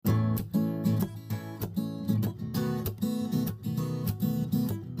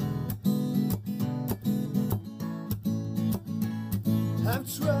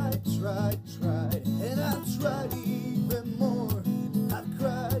I've tried, and I've tried even more. I've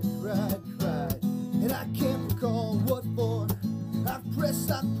cried, and I can't recall what for. I've pressed,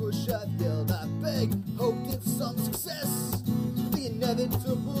 I've pushed, I've yelled, I've begged, hoped in some success. The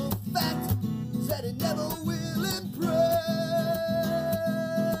inevitable fact is that it never will impress.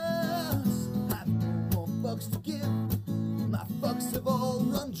 I've no more fucks to give, my fucks have all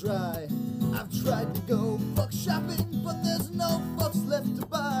run dry. I've tried to go fuck shopping, but there's no fucks left to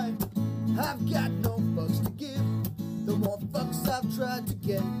buy. I've got no fucks to give, the more fucks I've tried to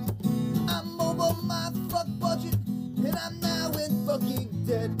get. I'm over my fuck budget, and I'm now in fucking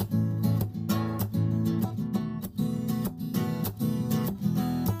debt.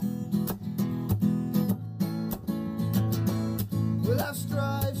 Well, I've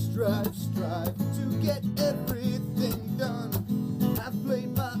strive to get everything done. I've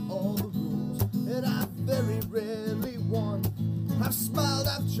played by all the rules, and I've very rarely won. I've smiled,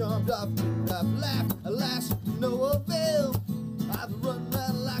 I've charmed, I've grinned, I've laughed, alas, no avail. I've run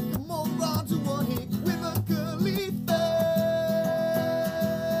around like a moron to unequivocally fail. I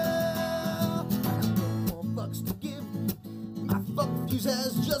have no more fucks to give, my fuck fuse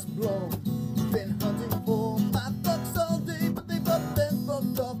has just blown. Been hunting for my fucks all day, but they've up and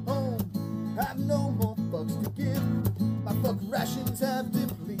fucked off home. I've no more fucks to give, my fuck rations have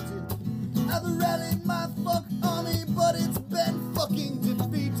depleted. I've rallied my fuck army, but it's been fucking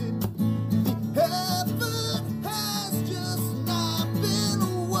defeated. The effort has just not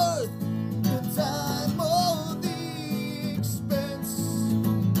been worth the time or the expense.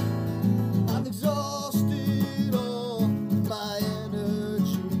 I've exhausted all my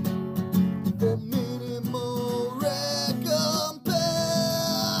energy for minimal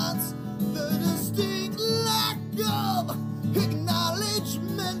recompense. The distinct lack of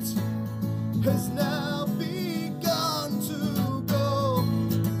acknowledgement has now begun to go,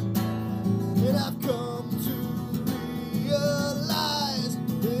 and I've come to realize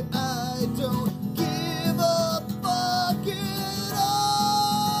that I don't give a fuck at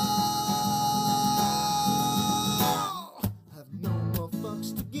all. I've no more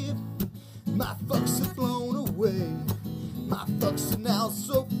fucks to give, my fucks have flown away. My fucks are now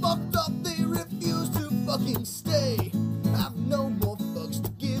so fucked up they refuse to fucking stay. I've no more fucks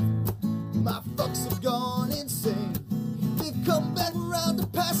to give, my fucks have gone insane. They've come back around to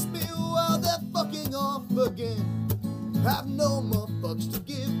pass me while they're fucking off again. I've no more fucks to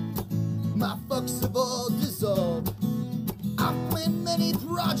give, my fucks have all dissolved. I've planned many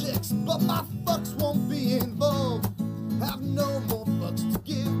projects, but my fucks won't be involved. I've no more fucks to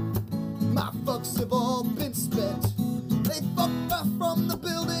give, my fucks have all been spent. They fucked off from the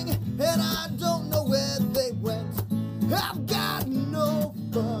building, and I don't know where they went. I've got no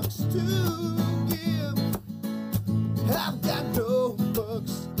fucks to give, I've got no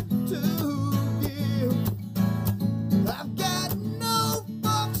fucks to give. I've got no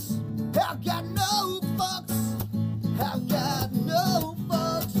fucks, I've got no fucks, I've got no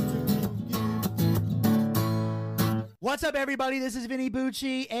fucks to give. What's up, everybody? This is Vinny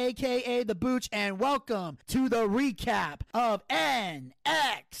Bucci, aka The Booch, and welcome to the recap of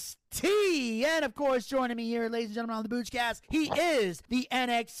NXT. And of course, joining me here, ladies and gentlemen, on the Boochcast, he is the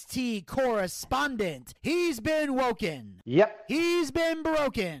NXT correspondent. He's been woken. Yep. He's been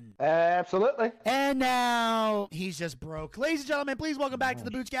broken. Absolutely. And now he's just broke. Ladies and gentlemen, please welcome back to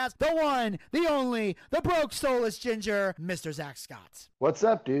the Boochcast, the one, the only, the broke soulless ginger, Mr. Zach Scott. What's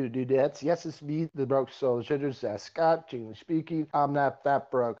up, dudettes? Yes, it's me, the broke soul ginger, Zach Scott, generally speaking. I'm not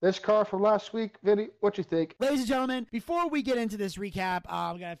that broke. This car from last week, Vinny, what you think? Ladies and gentlemen, before we get into this recap,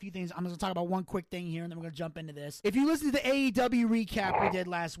 we got a few things. I'm going to talk about one quick thing here, and then we're going to jump into this. If you listen to the AEW recap we did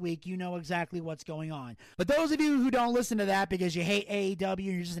last week, you know exactly what's going on. But those of you who don't listen to that because you hate AEW and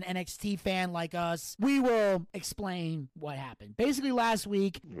you're just an NXT fan like us, we will explain what happened. Basically, last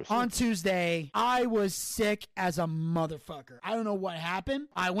week on Tuesday, I was sick as a motherfucker. I don't know what happened.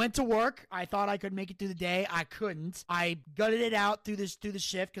 I went to work. I thought I could make it through the day. I couldn't. I gutted it out through the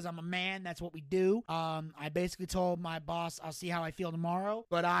shift because I'm a man. That's what we do. I basically told my boss I'll see how I feel tomorrow.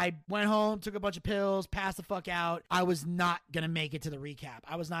 But I went home, took a bunch of pills, passed the fuck out. I was not gonna make it to the recap.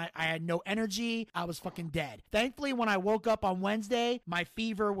 I had no energy. I was fucking dead. Thankfully, when I woke up on Wednesday, my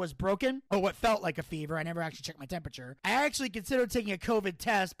fever was broken, or what felt like a fever. I never actually checked my temperature. I actually considered taking a COVID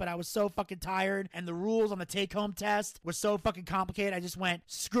test, but I was so fucking tired, and the rules on the take-home test was so fucking complicated. I just went,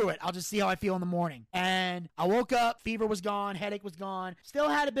 screw it. I'll just see how I feel in the morning. And I woke up, fever was gone, headache was gone. Still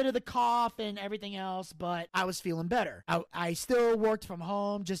had a bit of the cough and everything else, but I was feeling better. I still worked from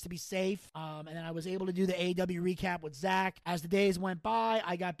home just to be safe. safe. And then I was able to do the AEW recap with Zach. As the days went by,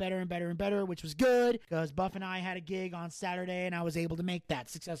 I got better and better and better, which was good because Buff and I had a gig on Saturday and I was able to make that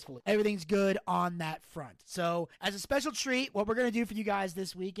successfully. Everything's good on that front. So as a special treat, what we're going to do for you guys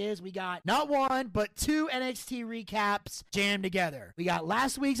this week is we got not one, but 2 NXT recaps jammed together. We got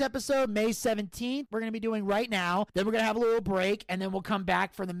last week's episode, May 17th, we're going to be doing right now. Then we're going to have a little break, and then we'll come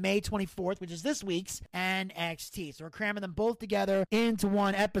back for the May 24th, which is this week's NXT. So we're cramming them both together into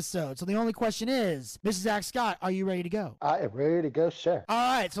one episode. So the only question is, Mrs. Zach Scott, are you ready to go? I am ready to go, sir.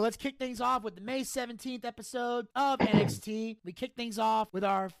 All right, so let's kick things off with the May 17th episode of NXT. We kick things off with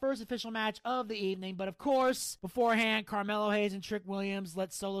our first official match of the evening, but of course, beforehand, Carmelo Hayes and Trick Williams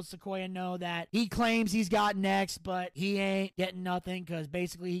let Solo Sikoa know that he claims he's got next, but he ain't getting nothing because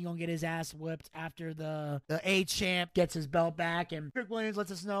basically he gonna get his ass whipped after the A-Champ gets his belt back. And Trick Williams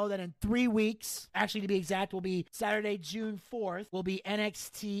lets us know that in 3 weeks, actually to be exact, will be Saturday, June 4th, will be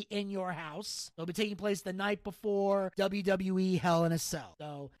NXT In Your House. It'll be taking place the night before WWE Hell in a Cell.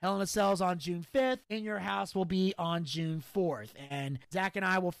 So Hell in a Cell is on June 5th. In Your House will be on June 4th. And Zach and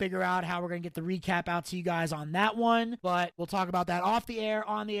I will figure out how we're going to get the recap out to you guys on that one. But we'll talk about that off the air,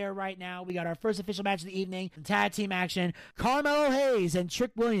 on the air right now. We got our first official match of the evening. Tag team action. Carmelo Hayes and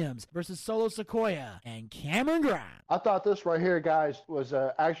Trick Williams versus Solo Sikoa and Cameron Grimes. I thought this right here, guys, was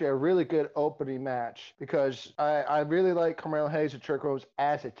actually a really good opening match because I really like Carmelo Hayes and Trick Williams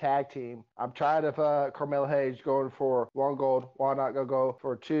as a tag team. I'm tired of Carmelo Hayes going for 1 gold. Why not go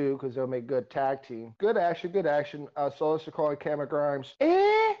for 2? Because they'll make good tag team. Good action, good action. Solo Sikoa and Cameron Grimes.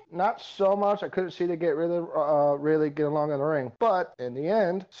 Not so much. I couldn't see they get really get along in the ring. But in the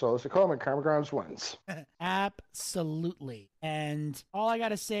end, Solo Sikoa and Cameron Grimes wins. Absolutely. And all I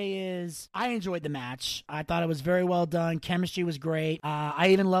gotta say is I enjoyed the match. I thought it was very well done. Chemistry was great. I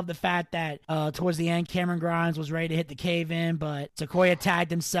even love the fact that towards the end, Cameron Grimes was ready to hit the cave in, but Sikoa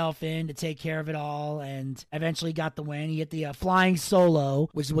tagged himself in to take care of it all and eventually got the win. He hit the flying solo,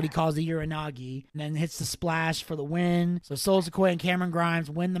 which is what he calls the Uranagi, and then hits the splash for the win. So Solo Sikoa and Cameron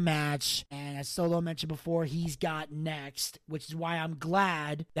Grimes win the match. And as Solo mentioned before, he's got next, which is why I'm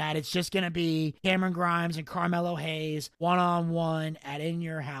glad that it's just gonna be Cameron Grimes and Carmelo Hayes one-on-one at In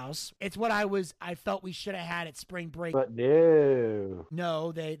Your House. It's what I felt we should have had at spring break. But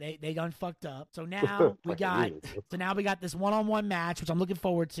no, they done fucked up. So now we got this one-on-one match, which I'm looking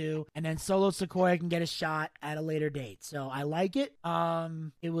forward to, and then Solo Sikoa can get a shot at a later date. So I like it.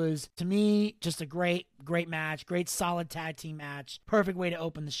 It was, to me, just a great match, great solid tag team match. Perfect way to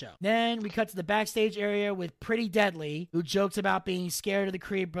open the show. Then we cut to the backstage area with Pretty Deadly, who jokes about being scared of the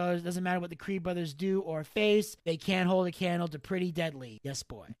Creed brothers. Doesn't matter what the Creed brothers do or face, they can't hold a candle to Pretty Deadly. Yes,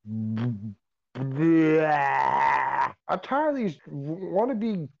 boy. I'm tired of these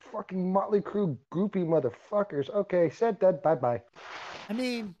wannabe fucking Motley Crue groupie motherfuckers. Okay, said that. Bye-bye. I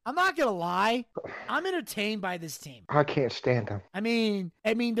mean, I'm not gonna lie. I'm entertained by this team. I can't stand them. I mean,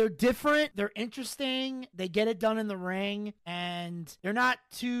 they're different. They're interesting. They get it done in the ring, and they're not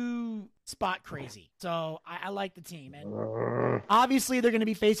too spot crazy. So I like the team. And obviously they're going to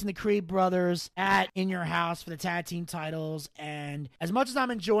be facing the Creed brothers at In Your House for the tag team titles. And as much as I'm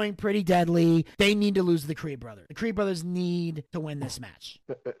enjoying Pretty Deadly, they need to lose to the Creed brothers. The Creed brothers need to win this match.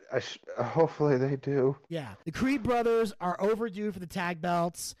 Hopefully they do. Yeah. The Creed brothers are overdue for the tag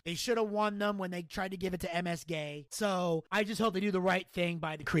belts. They should have won them when they tried to give it to MS Gay. So I just hope they do the right thing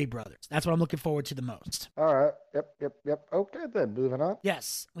by the Creed brothers. That's what I'm looking forward to the most. All right. Yep. Okay, then. Moving on.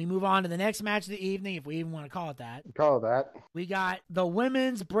 Yes. We move on to the next match of the evening, if we even want to call it that. Call it that. We got the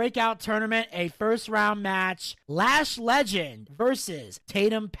women's breakout tournament, a first round match. Lash Legend versus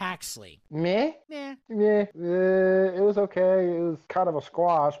Tatum Paxley. Meh. It was okay. It was kind of a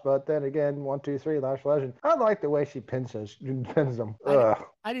squash, but then again, 1, 2, 3, Lash Legend. I like the way she pins them.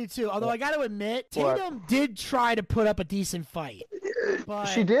 I do too. Although I got to admit, Tatum did try to put up a decent fight. But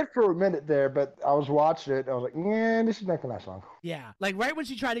she did for a minute there, but I was watching it. And I was like, yeah, this is not gonna last long. Yeah, like right when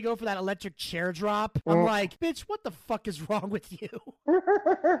she tried to go for that electric chair drop, I'm like, bitch, what the fuck is wrong with you?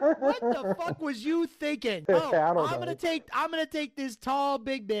 What the fuck was you thinking? Oh, I'm gonna take this tall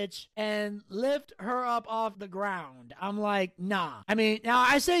big bitch and lift her up off the ground. I'm like, nah. I mean, now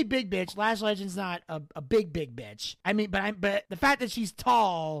I say big bitch. Lash Legend's not a big bitch. I mean, but the fact that she's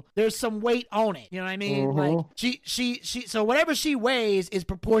tall, there's some weight on it. You know what I mean? Like she. So whatever she weighs is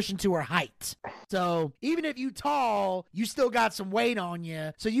proportion to her height. So even if you tall, you still got got some weight on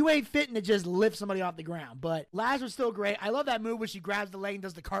you, so you ain't fitting to just lift somebody off the ground. But Lash was still great. I love that move where she grabs the leg and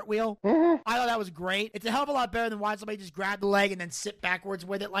does the cartwheel. I thought that was great. It's a hell of a lot better than watching somebody just grab the leg and then sit backwards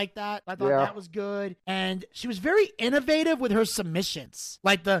with it like that. I thought that was good. And she was very innovative with her submissions,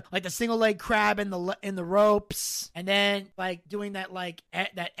 like the single leg crab in the ropes, and then like doing that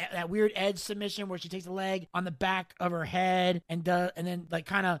that weird edge submission where she takes the leg on the back of her head and then like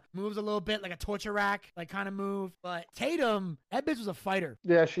kind of moves a little bit like a torture rack, like kind of move. But Tatum, that bitch was a fighter.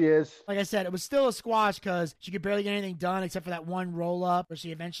 Yeah, she is. Like I said, it was still a squash because she could barely get anything done except for that one roll up where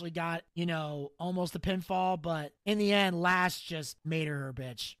she eventually got, almost a pinfall. But in the end, Lash just made her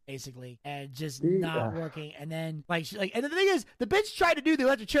bitch, basically, and just not working. And then and the thing is, the bitch tried to do the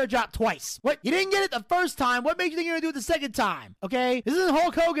electric chair drop twice. What? You didn't get it the first time. What makes you think you're gonna do it the second time? Okay, this isn't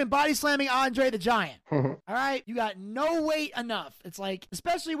Hulk Hogan body slamming Andre the Giant. All right, you got no weight enough. It's like,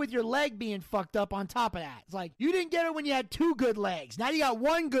 especially with your leg being fucked up on top of that. It's like you didn't get it when you had 2 good legs. Now you got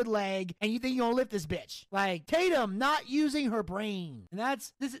 1 good leg, and you think you're gonna lift this bitch. Like Tatum not using her brain, and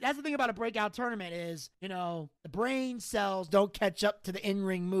that's the thing about a breakout tournament is, the brain cells don't catch up to the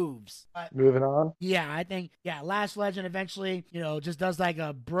in-ring moves. But moving on. Yeah, I think Lash Legend eventually, just does like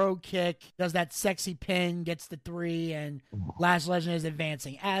a bro kick, does that sexy pin, gets the 3, and Lash Legend is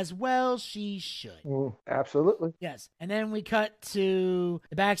advancing as well. She should. Absolutely. Yes, and then we cut to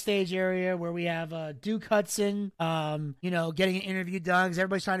the backstage area where we have Duke Hudson, getting an interview done because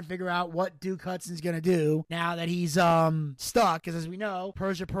everybody's trying to figure out what Duke Hudson's gonna do now that he's stuck. Because as we know,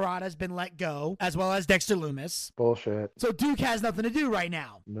 Persia Parada has been let go, as well as Dexter Lumis. Bullshit. So Duke has nothing to do right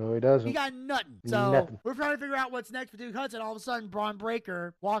now. No, he doesn't. He got nothing. So we're trying to figure out what's next for Duke Hudson. All of a sudden, Braun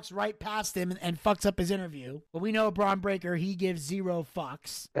Breaker walks right past him and fucks up his interview. But we know Braun Breaker, he gives 0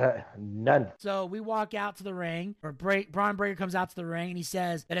 fucks. None. So we walk out to the ring, or Braun Breaker comes out to the ring, and he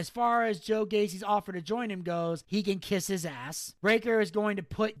says that as far as Joe Gacy's offer to join him goes, he can kiss his ass. Breaker is going to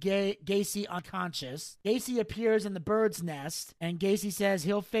put Gacy unconscious. Gacy appears in the bird's nest, and Gacy says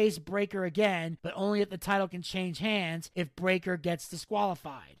he'll face Breaker again, but only if the title can change hands if Breaker gets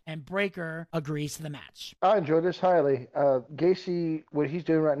disqualified. And Breaker agrees to the match. I enjoyed this highly. Gacy, what he's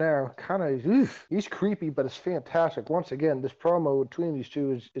doing right now, kind of, he's creepy, but it's fantastic. Once again, this promo between these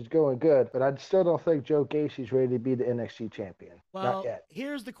two is going good, but I still don't think Joe Gacy's ready to be the NXT champion. Well, not yet.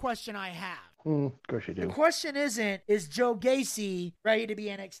 Here's the question I have. Of course you do. The question isn't, is Joe Gacy ready to be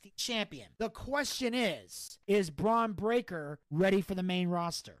NXT champion? The question is Braun Breaker ready for the main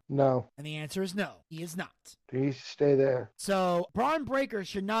roster? No. And the answer is no, he is not. He needs to stay there. So Braun Breaker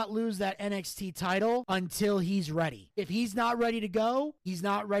should not lose that NXT title until he's ready. If he's not ready to go, he's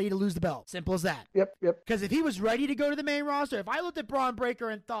not ready to lose the belt. Simple as that. Yep. Because if he was ready to go to the main roster, if I looked at Braun Breaker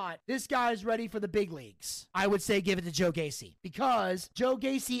and thought, this guy's ready for the big leagues, I would say give it to Joe Gacy. Because Joe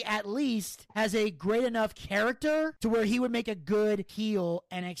Gacy at least has a great enough character to where he would make a good heel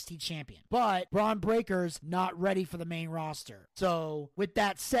NXT champion. But Braun Breaker's not ready for the main roster. So with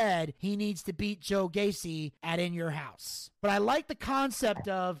that said, he needs to beat Joe Gacy at In Your House. But I like the concept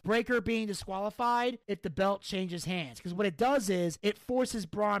of Breaker being disqualified if the belt changes hands. Because what it does is it forces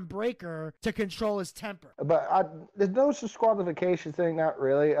Braun Breaker to control his temper. But there's no disqualification thing, not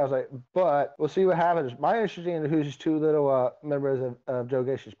really. I was like, but we'll see what happens. My interest in who's 2 little members of Joe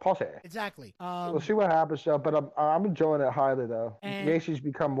Gacy's posse. Exactly. We'll see what happens, though. But I'm enjoying it highly, though. Gacy's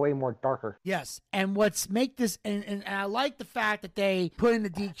become way more darker. Yes. And what's make this, and I like the fact that they put in the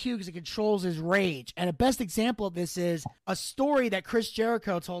DQ because it controls his rage. And a best example of this is a story that Chris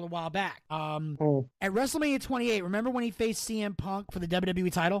Jericho told a while back. At WrestleMania 28, remember when he faced CM Punk for the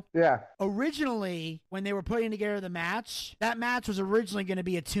WWE title? Yeah. Originally, when they were putting together the match, that match was originally going to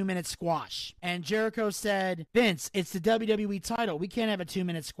be a 2-minute squash. And Jericho said, Vince, it's the WWE title. We can't have a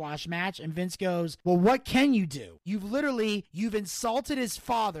 2-minute squash match. And Vince goes, well, what can you do? You've insulted his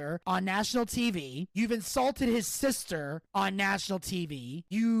father on national TV. You've insulted his sister on national TV.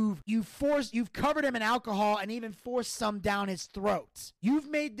 You've covered him in alcohol and even forced some down his throat. You've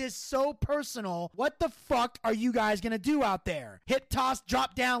made this so personal. What the fuck are you guys gonna do out there? Hip toss,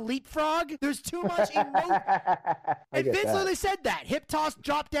 drop down, leapfrog? There's too much emotion. And Vince literally said that. Hip toss,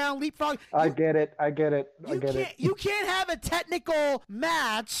 drop down, leapfrog. I get it. You can't have a technical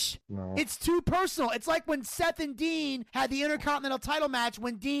match. No. It's too personal. It's like when Seth and Dean had the Intercontinental title match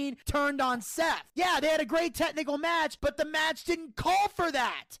when Dean turned on Seth. Yeah, they had a great technical match, but the match didn't call for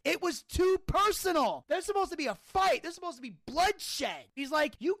that. It was too personal. There's supposed to be a fight. There's supposed supposed to be bloodshed. He's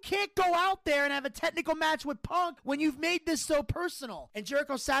like, you can't go out there and have a technical match with Punk when you've made this so personal. And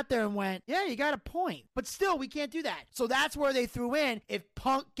Jericho sat there and went, yeah, you got a point. But still, we can't do that. So that's where they threw in, if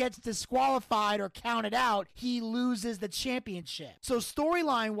Punk gets disqualified or counted out, he loses the championship. So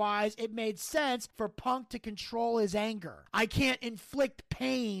storyline-wise, it made sense for Punk to control his anger. I can't inflict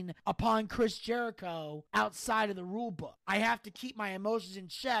pain upon Chris Jericho outside of the rule book. I have to keep my emotions in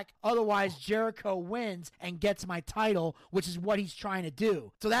check, otherwise Jericho wins and gets my title, which is what he's trying to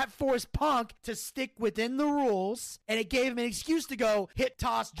do. So that forced Punk to stick within the rules, and it gave him an excuse to go hip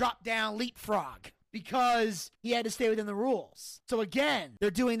toss, drop down, leapfrog, because he had to stay within the rules. So again,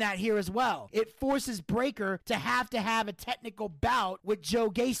 they're doing that here as well. It forces Breakker to have a technical bout with Joe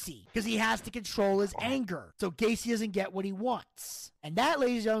Gacy because he has to control his anger. So Gacy doesn't get what he wants. And that,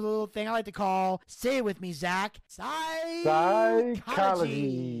 ladies and gentlemen, is a little thing I like to call, say it with me, Zach, psychology.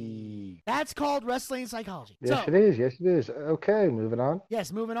 That's called wrestling psychology. Yes, it is. Yes, it is. Okay, moving on.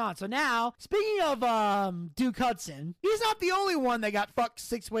 Yes, moving on. So now, speaking of Duke Hudson, he's not the only one that got fucked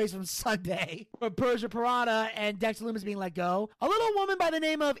 6 ways from Sunday for Persia Pirotta and Dexter Lumis being let go. A little woman by the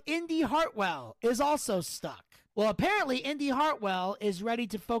name of Indy Hartwell is also stuck. Well, apparently, Indy Hartwell is ready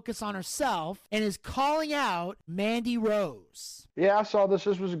to focus on herself and is calling out Mandy Rose. Yeah, I saw this.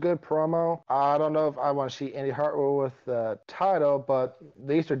 This was a good promo. I don't know if I want to see Indy Hartwell with the title, but at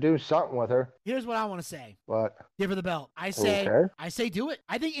least they're doing something with her. Here's what I want to say. What? Give her the belt. I say do it.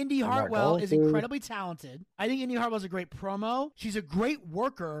 I think Indy Hartwell is incredibly talented. I think Indy Hartwell's a great promo. She's a great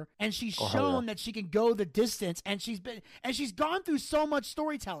worker, and she's shown that she can go the distance, and she's gone through so much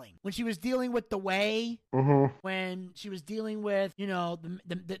storytelling. When she was dealing with The Way, when she was dealing with,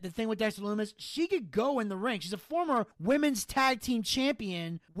 the thing with Dexter Lumis, she could go in the ring. She's a former women's tag team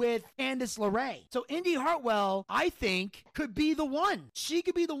champion with Candice LeRae. So Indy Hartwell, I think, could be the one. She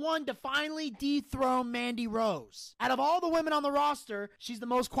could be the one to finally dethrone Mandy Rose. Out of all the women on the roster, she's the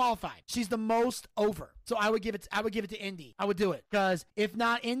most qualified. She's the most over. So I would give it to Indy. I would do it. Because if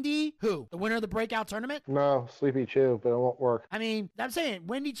not Indy, who? The winner of the breakout tournament? No, Sleepy Chew, but it won't work. I mean, I'm saying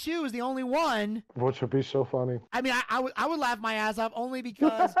Wendy Chu is the only one. Which would be so funny. I mean, I would laugh my ass off only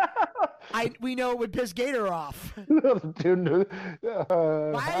because we know it would piss Gator off. Why is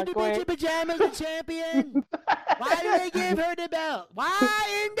the bitch in pajamas the champion? Why do they give her the belt?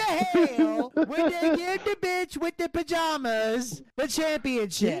 Why in the hell would they give the bitch with the pajamas the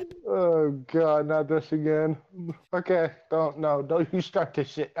championship? Oh, God, not this again. Okay, don't you start this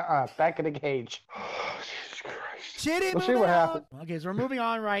shit. Back in the cage. Jesus Christ. Let's see what happens. Okay, so we're moving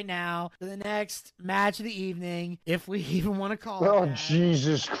on right now to the next match of the evening, if we even want to call it that.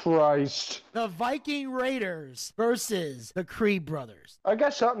 Jesus Christ. The Viking Raiders versus the Creed Brothers. I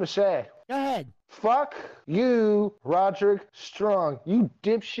got something to say. Go ahead. Fuck you, Roderick Strong. You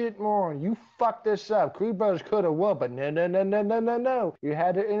dipshit moron. You fucked this up. Creed Brothers could have won, but no. You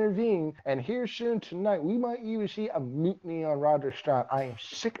had to intervene. And here soon tonight, we might even see a mutiny on Roderick Strong. I am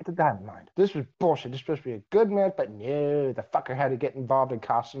sick of the dynamite. This was bullshit. This was supposed to be a good match, but no, the fucker had to get involved in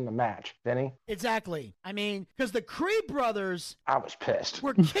costing the match. Didn't he? Exactly. I mean, because the Creed Brothers... I was pissed.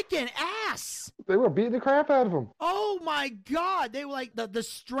 ...were kicking ass. They were beating the crap out of him. Oh, my God. They were like, the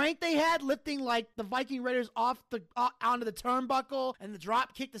strength they had lifting like the Viking Raiders onto the turnbuckle and the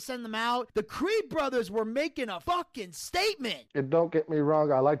drop kick to send them out. The Creed Brothers were making a fucking statement. And don't get me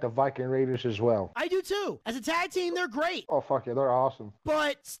wrong, I like the Viking Raiders as well. I do too. As a tag team, they're great. Oh, fuck yeah, they're awesome.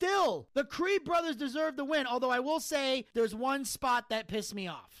 But still, the Creed Brothers deserve the win. Although I will say there's one spot that pissed me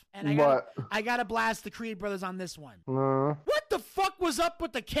off. And I gotta blast the Creed Brothers on this one. What the fuck was up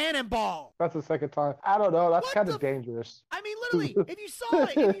with the cannonball? That's the second time. I don't know. That's kind of dangerous. I mean, literally, if you saw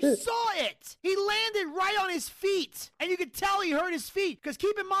it, he landed right on his feet. And you could tell he hurt his feet. Because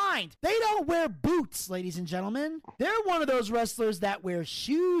keep in mind, they don't wear boots, ladies and gentlemen. They're one of those wrestlers that wear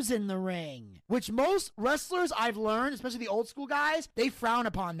shoes in the ring. Which most wrestlers I've learned, especially the old school guys, they frown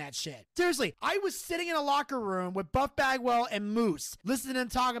upon that shit. Seriously, I was sitting in a locker room with Buff Bagwell and Moose, listening to them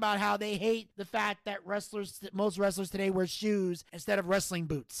talk about how they hate the fact that most wrestlers today wear shoes instead of wrestling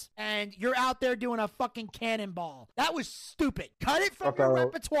boots. And you're out there doing a fucking cannonball. That was stupid. Cut it from your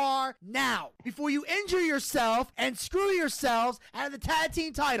repertoire now, before you injure yourself and screw yourselves out of the tag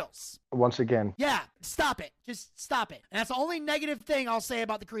team titles. Once again. Yeah, stop it. Just stop it. And that's the only negative thing I'll say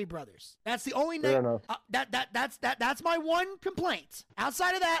about the Creed Brothers. That's the only negative. That's my one complaint.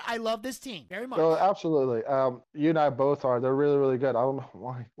 Outside of that, I love this team very much. Oh, absolutely. You and I both are. They're really, really good. I don't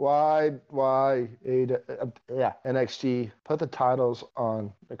know why NXT put the titles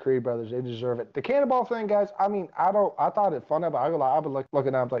on the Creed Brothers. They deserve it. The cannonball thing, guys. I mean, I thought it funny, but I've been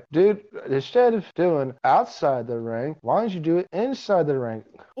looking at it like, dude, instead of doing outside the ring, why don't you do it inside the ring?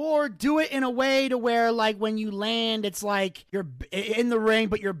 Or do it in a way to where, like, when you land, it's like you're in the ring,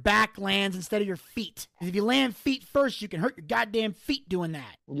 but your back lands instead of your feet. If you land feet first, you can hurt your goddamn feet doing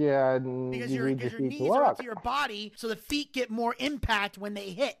that. Yeah, and Because you your need your feet to knees are up walk. to your body, so the feet get more impact when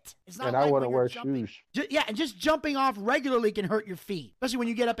they hit. It's not And like I when wouldn't you're wear jumping. shoes. Yeah, and just jumping off regularly can hurt your feet, especially when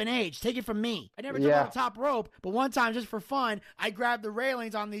you get up in age. Take it from me. I never jumped on the top rope, but one time, just for fun, I grabbed the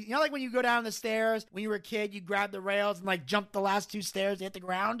railings on the, you know, like when you go down the stairs when you were a kid, you grab the rails and like jump the last 2 stairs to hit the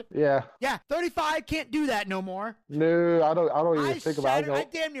ground. Yeah. Yeah, 35 can't do that no more. No, I don't even think about it. I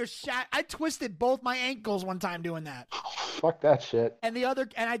damn near I twisted both my ankles one time doing that. Fuck that shit. And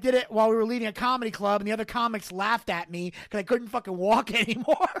I did it while we were leaving a comedy club, and the other comics laughed at me because I couldn't fucking walk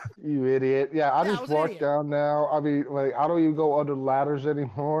anymore. You idiot. Yeah, I just was an walk idiot. down now. I mean, like, I don't even go under ladders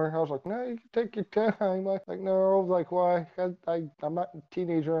anymore. I was like, no, you can take your time. Like no, like, why? I'm not a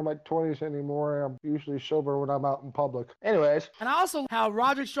teenager in my 20s anymore. I'm usually sober when I'm out in public. Anyways. And also how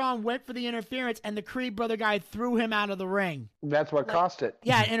Roderick Strong went for the interference, and the Creed brother guy threw him out of the ring. That's what cost it.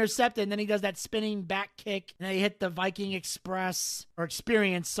 Yeah, intercepted, and then he does that spinning back kick, and then he hit the Viking Express, or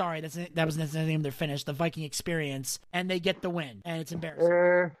Experience, sorry, that was the name of their finish, the Viking Experience, and they get the win, and it's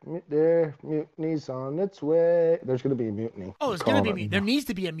embarrassing. Mutiny's on its way. There's going to be a mutiny. Oh, there's going to be there needs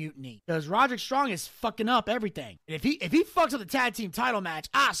to be a mutiny, because Roderick Strong is fucking up everything. And if he fucks up the tag team title match,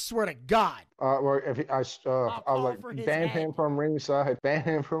 I swear to God. Or if I was like, ban him from ringside, ban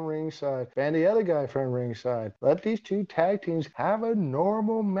him from ringside, ban the other guy from ringside. Let these 2 tag teams have a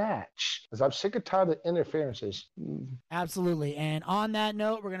normal match. Because I'm sick and tired of interferences. Absolutely. And on that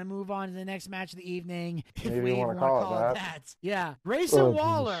note, we're going to move on to the next match of the evening. Maybe if we you even want want to to call it that. that. Yeah. Grayson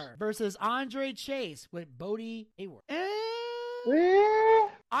Waller versus Andre Chase with Bodie Hayward.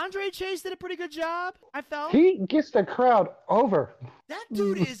 Andre Chase did a pretty good job, I felt. He gets the crowd over. That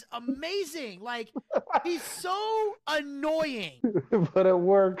dude is amazing. Like, he's so annoying. But it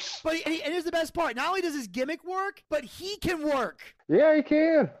works. But and here's the best part. Not only does his gimmick work, but he can work. Yeah, he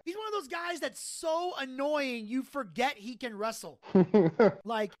can. He's one of those guys that's so annoying, you forget he can wrestle.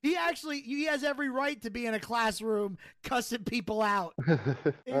 Like, he has every right to be in a classroom cussing people out.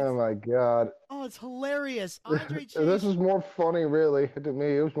 Oh, my God. Oh, it's hilarious. Andre Chase. This is more funny, really, to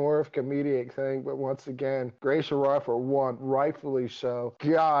me. It was more of a comedic thing, but once again, Grayson Waller won, rightfully so.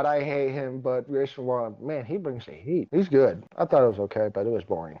 God, I hate him, but Grayson Waller, man, he brings the heat. He's good. I thought it was okay, but it was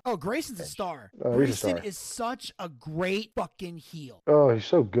boring. Oh, Grayson's a star. He's a Grayson star. is such a great fucking heel. Oh, he's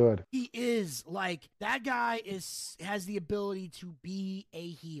so good. He is. Like, that guy has the ability to be a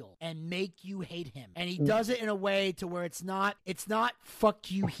heel and make you hate him. And he does it in a way to where it's not fuck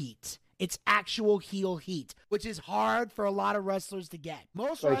you heat. It's actual heel heat, which is hard for a lot of wrestlers to get.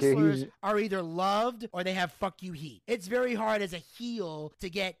 Most wrestlers are either loved or they have fuck you heat. It's very hard as a heel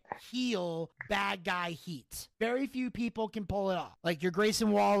to get heel bad guy heat. Very few people can pull it off. Like your Grayson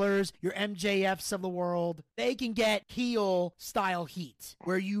Wallers, your MJFs of the world, they can get heel style heat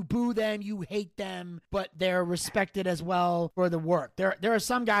where you boo them, you hate them, but they're respected as well for the work. There are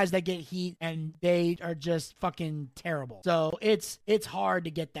some guys that get heat and they are just fucking terrible. So it's hard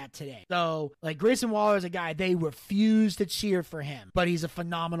to get that today. So, like, Grayson Waller is a guy, they refuse to cheer for him, but he's a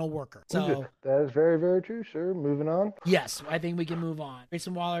phenomenal worker. So that is very, very true, sir. Moving on. Yes, I think we can move on.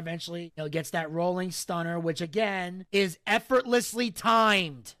 Grayson Waller eventually, gets that rolling stunner, which again is effortlessly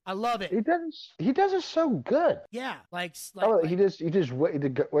timed. I love it. He does it so good. Yeah, he just way to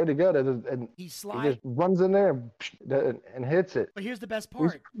go, and he slides. He just runs in there and hits it. But here's the best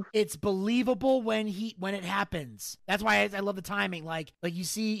part: it's believable when it happens. That's why I love the timing. Like you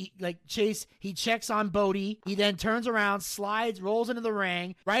see, like Chase, he checks on Bodie. He then turns around, slides, rolls into the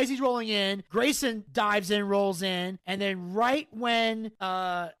ring. Right as he's rolling in, Grayson dives in, rolls in, and then right when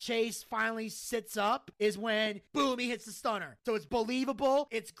Chase finally sits up is when, boom, he hits the stunner. So it's believable.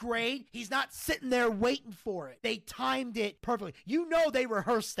 It's great. He's not sitting there waiting for it. They timed it perfectly. They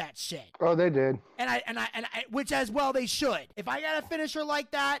rehearsed that shit. Oh, they did. And I which as well they should. If I got a finisher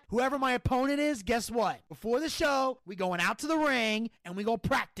like that, whoever my opponent is, guess what? Before the show, we going out to the ring and we go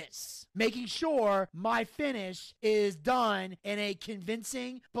practice, making sure my finish is done in a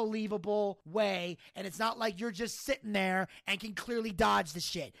convincing, believable way. And it's not like you're just sitting there and can clearly dodge the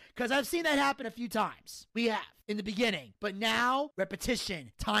shit. Because I've seen that happen a few times. We have. In the beginning. But now,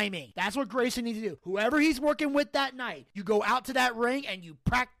 repetition, timing. That's what Grayson needs to do. Whoever he's working with that night, you go out to that ring and you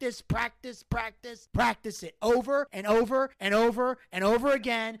practice it over and over and over and over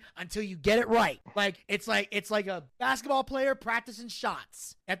again until you get it right. It's like a basketball player practicing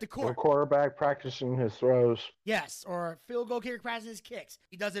shots at the court. A quarterback practicing his throws. Yes, or a field goal kicker practicing his kicks.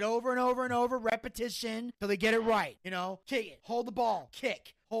 He does it over and over and over, repetition, till they get it right. Kick it, hold the ball,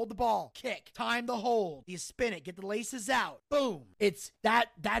 kick. hold the ball, kick, time the hold, you spin it, get the laces out, boom. It's that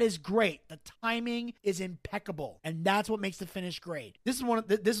is great. The timing is impeccable, and that's what makes the finish great. This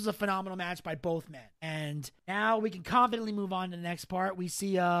is a phenomenal match by both men. And now we can confidently move on to the next part. We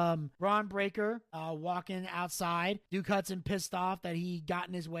see Braun Breaker walking outside. Duke Hudson pissed off that he got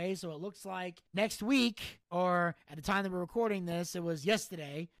in his way, so it looks like next week, or at the time that we're recording this, it was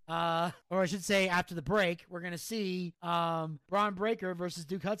yesterday, or I should say after the break, we're going to see Braun Breaker versus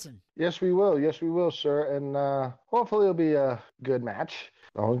Duke Hudson. Yes, we will. Yes, we will, sir. And hopefully it'll be a good match.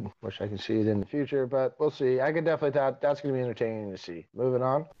 I wish I could see it in the future, but we'll see. I can definitely thought that's going to be entertaining to see. Moving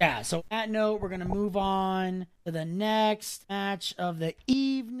on. Yeah, so on that note, we're going to move on to the next match of the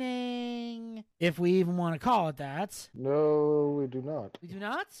evening, if we even want to call it that. No, we do not. We do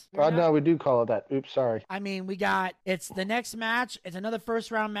not? No, we do call it that. Oops, sorry. I mean, it's the next match. It's another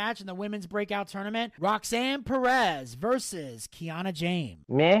first round match in the women's breakout tournament. Roxanne Perez versus Kiana James.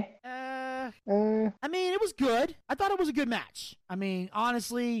 Meh? I mean, it was good. I thought it was a good match. I mean,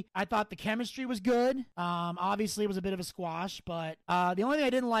 honestly, I thought the chemistry was good. Obviously, it was a bit of a squash, but the only thing I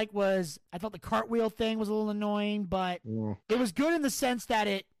didn't like was I thought the cartwheel thing was a little annoying, but it was good in the sense that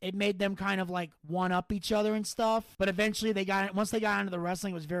it made them kind of like one up each other and stuff. But eventually, once they got into the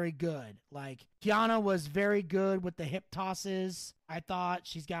wrestling, it was very good. Like Kiana was very good with the hip tosses. I thought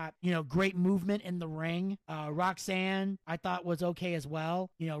she's got, great movement in the ring. Roxanne, I thought was okay as well.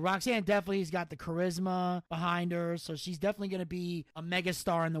 Roxanne definitely has got the charisma behind her, so she's definitely going to be a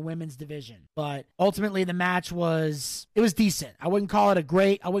megastar in the women's division. But ultimately, the match was decent. I wouldn't call it a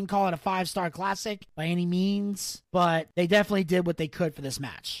 5-star classic by any means, but they definitely did what they could for this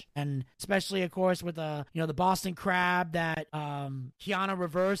match. And especially, of course, with the Boston Crab that Kiana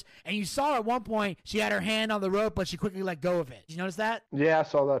reversed. And you saw at one point, she had her hand on the rope, but she quickly let go of it. Did you notice that? Yeah, I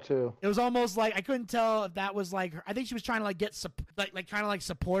saw that too. It was almost like I couldn't tell if that was like her. I think she was trying to like get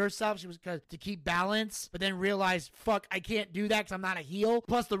support herself. She was to keep balance, but then realized, fuck, I can't do that because I'm not a heel.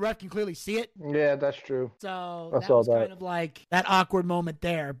 Plus, the ref can clearly see it. Yeah, that's true. So that was kind of like that awkward moment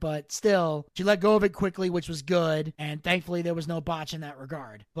there, but still, she let go of it quickly, which was good, and thankfully there was no botch in that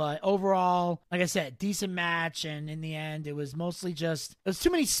regard. But overall, like I said, decent match, and in the end, it was mostly just too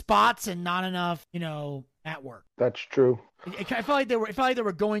many spots and not enough, at work. That's true. I felt like they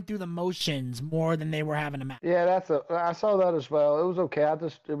were going through the motions more than they were having a match. Yeah, I saw that as well. It was okay.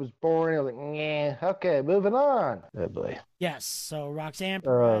 It was boring. I was like, yeah, okay, moving on. Oh boy. Yes. So Roxanne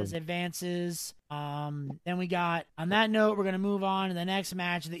Perez advances. Then we got, on that note, we're gonna move on to the next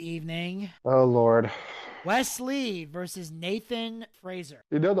match of the evening. Oh Lord. Wes Lee versus Nathan Fraser.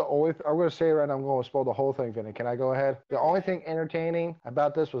 I'm going to say it right now, I'm going to spoil the whole thing, Vinny. Can I go ahead? The only thing entertaining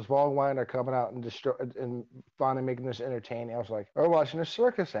about this was Von Winder coming out and finally making this entertaining. I was like, we're watching a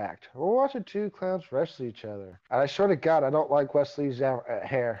circus act. We're watching two clowns wrestle each other. And I swear to God, I don't like Wes Lee's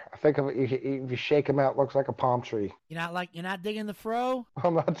hair. I think if you shake him out, it looks like a palm tree. You're not digging the fro?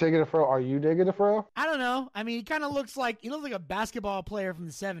 I'm not digging the fro. Are you digging the fro? I don't know. I mean, he looks like a basketball player from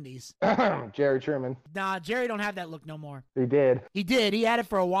the 70s. Jerry Truman. Nah, Jerry don't have that look no more. He did. He had it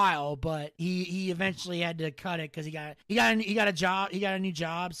for a while, but he eventually had to cut it because he got a job. He got a new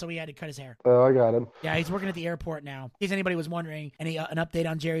job, so he had to cut his hair. Oh, I got him. Yeah, he's working at the airport now. In case anybody was wondering, an update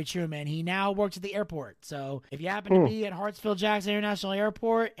on Jerry Truman. He now works at the airport. So if you happen to be at Hartsfield-Jackson International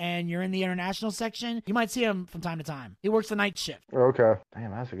Airport and you're in the international section, you might see him from time to time. He works the night shift. Okay.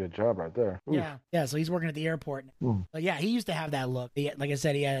 Damn, that's a good job right there. Oof. Yeah. So he's working at the airport. But yeah, he used to have that look. Like I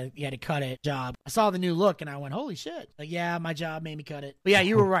said, he had to cut it. Job. I saw the new look and I went, holy shit. Like, yeah, my job made me cut it. But yeah,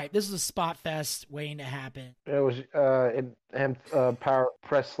 you were right. This is a spot fest waiting to happen. It was power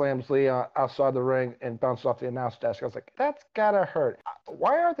press slams Lee outside the ring and bounced off the announce desk. I was like, that's gotta hurt.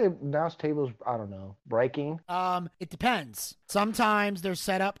 Why aren't the announce tables, I don't know, breaking? It depends. Sometimes they're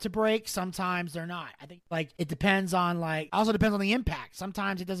set up to break. Sometimes they're not. I think it depends on also depends on the impact.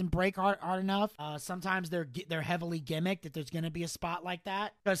 Sometimes it doesn't break hard enough. Sometimes they're heavily gimmicked if there's going to be a spot like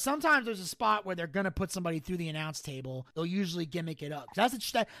that. Because sometimes there's a spot where they're going to put somebody through the announce table. They'll usually gimmick it up. That's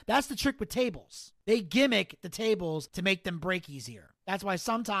the trick with tables. They gimmick the tables to make them break easier. That's why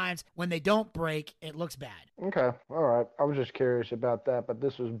sometimes when they don't break, it looks bad. Okay, all right. I was just curious about that, but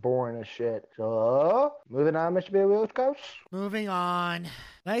this was boring as shit. So, moving on, Mr. Bill Wilcox. Moving on.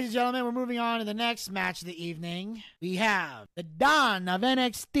 Ladies and gentlemen, we're moving on to the next match of the evening. We have the Don of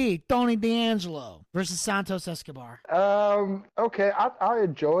NXT, Tony D'Angelo, versus Santos Escobar. Okay, I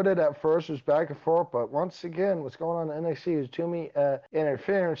enjoyed it at first. It was back and forth, but once again, what's going on in NXT is too many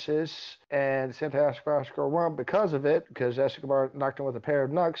interferences, and Santos Escobar won because of it, because Escobar knocked him with a pair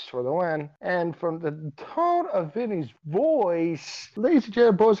of knucks for the win. And from the tone of Vinny's voice, ladies and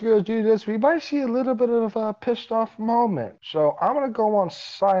gentlemen, boys and girls, do this, we might see a little bit of a pissed off moment. So I'm going to go on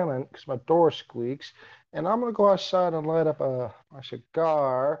silent because my door squeaks. And I'm going to go outside and light up my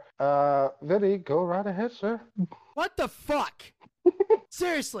cigar. Vinny, go right ahead, sir. What the fuck?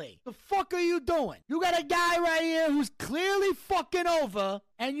 Seriously, the fuck are you doing? You got a guy right here who's clearly fucking over,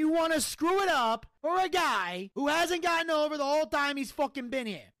 and you want to screw it up for a guy who hasn't gotten over the whole time he's fucking been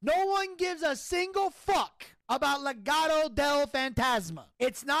here. No one gives a single fuck about Legado del Fantasma.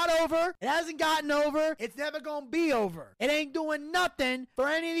 It's not over. It hasn't gotten over. It's never gonna be over. It ain't doing nothing for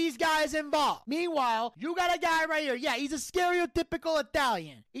any of these guys involved. Meanwhile, you got a guy right here. Yeah, he's a stereotypical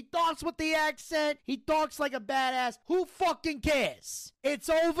Italian. He talks with the accent. He talks like a badass. Who fucking cares? It's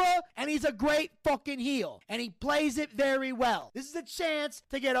over, and he's a great fucking heel. And he plays it very well. This is a chance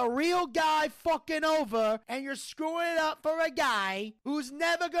to get a real guy fucking over, and you're screwing it up for a guy who's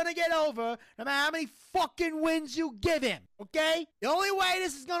never gonna get over, no matter how many fucking wins you give him, okay? The only way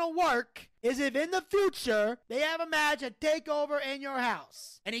this is gonna work is if in the future they have a match at TakeOver in your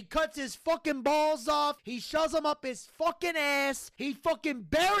house. And he cuts his fucking balls off. He shoves them up his fucking ass. He fucking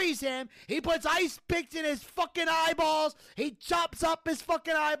buries him. He puts ice picks in his fucking eyeballs. He chops up his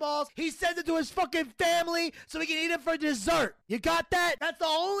fucking eyeballs. He sends it to his fucking family so he can eat it for dessert. You got that? That's the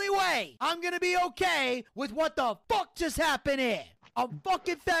only way I'm gonna be okay with what the fuck just happened here. I'm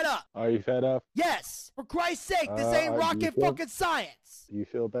fucking fed up. Are you fed up? Yes. For Christ's sake, this ain't rocket fucking science. Do you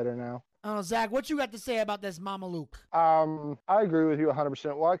feel better now? Oh, Zach, what you got to say about this Mama Luke? I agree with you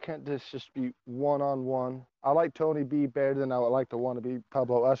 100%. Why can't this just be one-on-one? I like Tony B better than I would like to want to be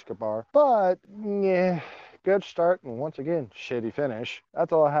Pablo Escobar. But, yeah, good start. And once again, shitty finish.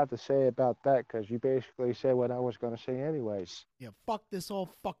 That's all I have to say about that because you basically said what I was going to say anyways. Yeah, fuck this whole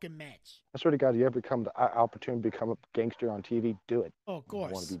fucking match. I swear to God, you ever come to opportunity to become a gangster on TV, do it. Oh, of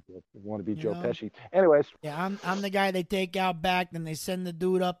course. You want to be Joe Pesci. Anyways. Yeah, I'm the guy they take out back, then they send the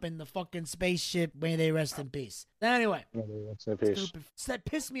dude up in the fucking spaceship. May they rest in peace. Anyway. Stupid. That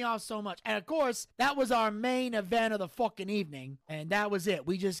pissed me off so much. And of course, that was our main event of the fucking evening. And that was it.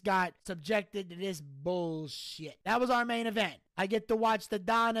 We just got subjected to this bullshit. That was our main event. I get to watch the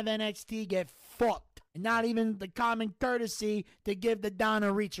Don of NXT get fucked. And not even the common courtesy to give the Don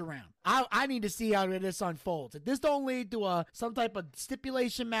a reach around. I need to see how this unfolds. If this don't lead to some type of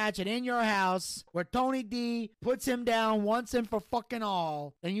stipulation match at In Your House where Tony D puts him down once and for fucking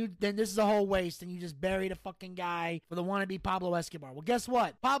all, then this is a whole waste and you just bury the fucking guy for the wannabe Pablo Escobar. Well, guess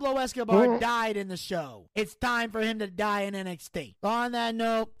what? Pablo Escobar died in the show. It's time for him to die in NXT. So on that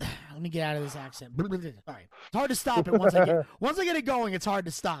note, let me get out of this accent. All right. It's hard to stop it once I get it going, it's hard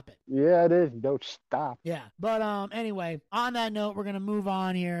to stop it. Yeah, it is. Don't stop. Yeah. But anyway, on that note, we're going to move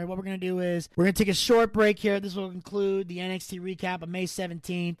on here. What we're going to do is we're going to take a short break here. This will conclude the NXT recap of May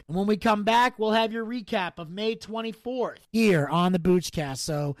 17th. And when we come back, we'll have your recap of May 24th here on the Boochcast.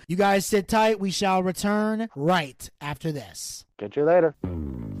 So you guys sit tight. We shall return right after this. Catch you later.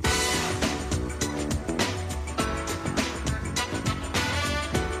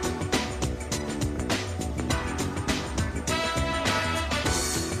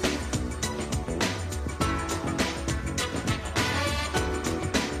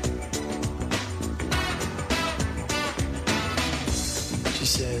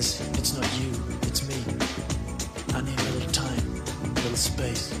 It's not you, it's me. I need a little time, a little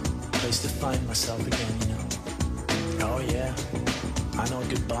space, a place to find myself again, you know. Oh yeah, I know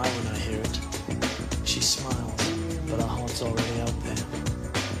goodbye when I hear it. She smiles, but our heart's already out there.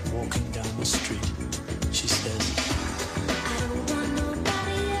 Walking down the street, she says, I don't want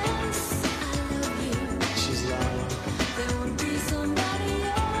nobody else, I love you. She's lying. There won't be somebody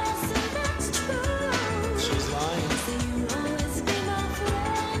else, and that's true. She's lying.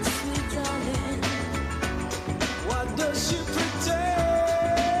 She pretend,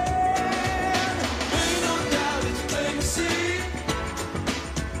 ain't no doubt it's plain to see.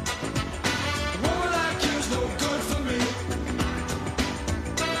 A woman like you's no good for me.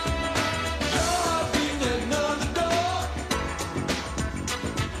 Your heart beating at another door.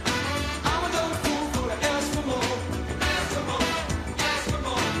 I'm a dumb fool for to ask for more, ask for more, ask for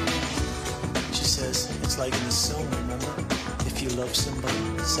more. She says it's like in the song, remember? If you love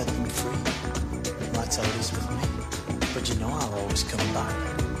somebody, set them free. That's how it is with me. But you know I'll always come back.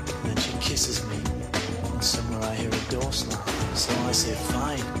 And then she kisses me. And somewhere I hear a door slam. So I say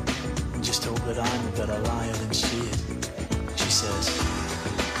fine. And just hope that I'm a better liar than she is. She says,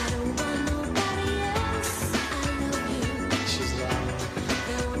 I don't want nobody else, I love you. She's lying.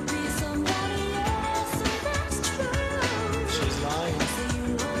 There won't be somebody else, and that's true. She's lying. So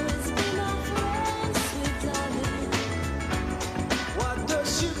you'll always be my friend, sweet darling. What does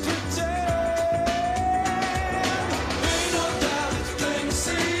she pretend?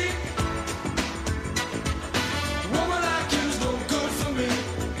 Woman like you's no good for me.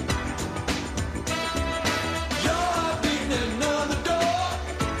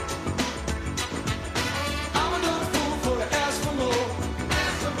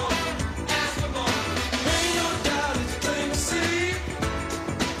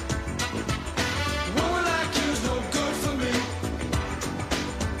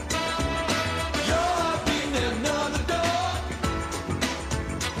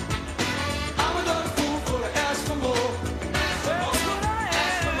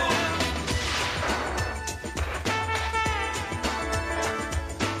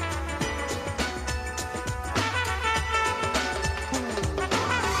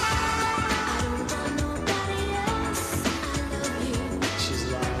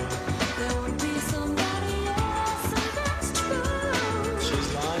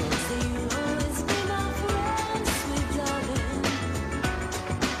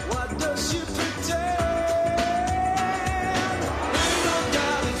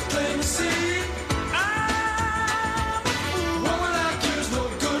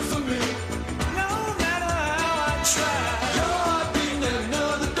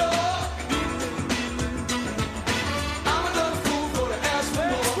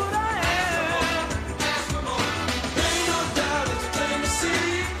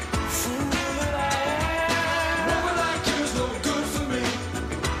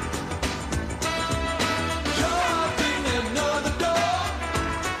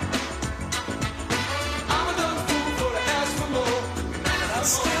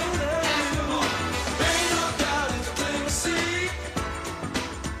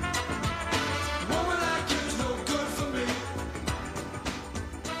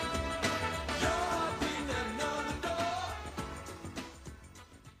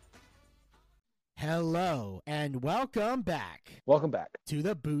 Hello, and welcome back Welcome back. to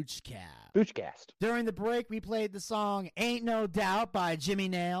the Boochcast. Boochcast. During the break, we played the song Ain't No Doubt by Jimmy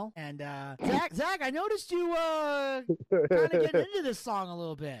Nail. And, Zach, I noticed you, kind of getting into this song a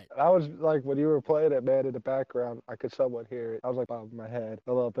little bit. I was like, when you were playing it, man, in the background, I could somewhat hear it. I was like, bobbing my head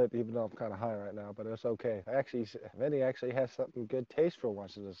a little bit, even though I'm kind of high right now, but it's okay. Vinny actually has something good taste for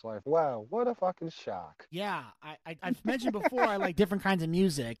once in his life. Wow, what a fucking shock. Yeah, I've mentioned before I like different kinds of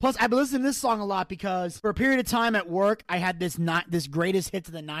music. Plus, I've been listening to this song a lot because for a period of time at work, I had this greatest hits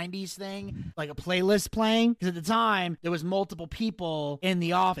of the 90s thing, like a playlist playing. Because at the time, there was multiple people in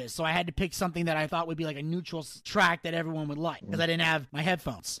the office, so I had to pick something that I thought would be like a neutral track that everyone would like because I didn't have my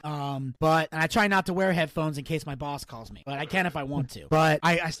headphones. And I try not to wear headphones in case my boss calls me, but I can if I want to. But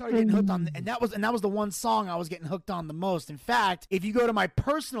I started getting hooked on, and that was the one song I was getting hooked on the most. In fact, if you go to my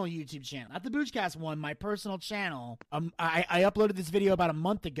personal YouTube channel, not the Boochcast one, my personal channel, I uploaded this video about a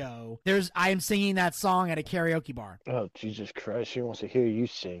month ago. I am singing that song at a karaoke bar. Oh, Jesus Christ, she wants to hear you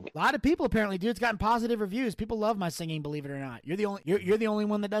sing. A lot of people apparently do. It's gotten positive reviews. People love my singing, believe it or not. You're the only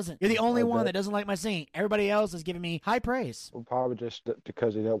one that doesn't. You're the only one that doesn't like my singing. Everybody else is giving me high praise. Well, probably just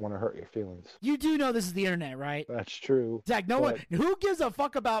because they don't want to hurt your feelings. You do know this is the internet, right? That's true. Zach, who gives a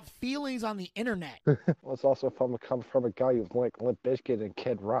fuck about feelings on the internet? Well, it's also comes from a guy who like Limp Bizkit and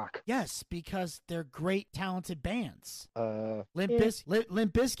Kid Rock. Yes, because they're great, talented bands. Limp Yeah.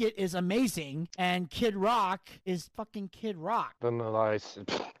 Bizkit is amazing, and Kid Rock is fucking Kid Rock. Then the lies,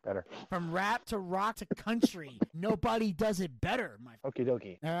 better. From rap to rock to country, nobody does it better, my friend. Okie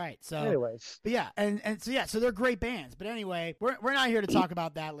dokie. All right, so Anyways. but yeah, so they're great bands. But anyway, we're not here to talk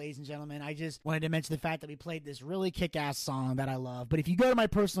about that, ladies and gentlemen. I just wanted to mention the fact that we played this really kick-ass song that I love. But if you go to my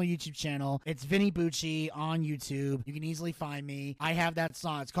personal YouTube channel, it's Vinny Bucci on YouTube. You can easily find me. I have that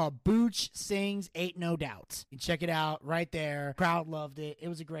song. It's called Booch Sings Ain't No Doubt. You can check it out right there. Crowd loved it. It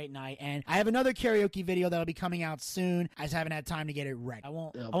was a great night. And I have another karaoke video that'll be coming out soon. I just haven't had time to get it ready. I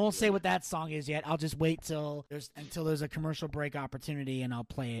won't say what that song is yet. I'll just wait until there's a commercial break opportunity, and I'll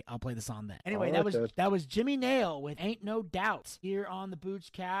play the song then. Anyway, that was Jimmy Nail with Ain't No Doubt here on the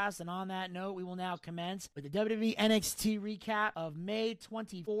Boochcast. And on that note, we will now commence with the WWE NXT recap of May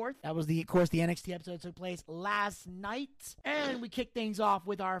 24th. That was of course the NXT episode took place last night, and we kicked things off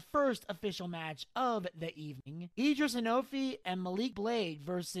with our first official match of the evening: Idris Enofe and Malik Blade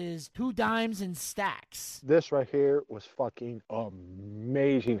versus Two Dimes and Stacks. This right here was fucking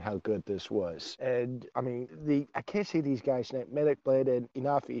amazing how good this was. And I mean, I can't say these guys, Malik Blade and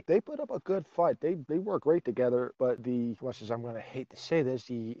Enofe, they put up a good fight. They work great together, but much as I'm going to hate to say this,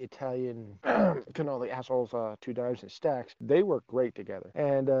 the Italian cannoli assholes, Two Dimes and Stacks, they work great together.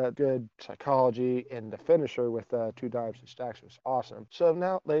 And good psychology, and the finisher with Two Dimes and Stacks was awesome. So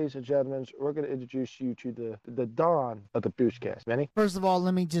now, ladies and gentlemen, we're going to introduce you to the dawn of the Boochcast. Vinny? First of all,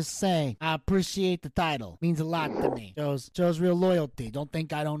 let me just say, I appreciate the title. It means a lot to me. Shows real loyalty. Don't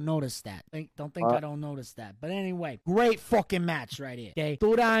think I don't notice that. Don't think I don't notice that. But anyway, great fucking match right here. Okay,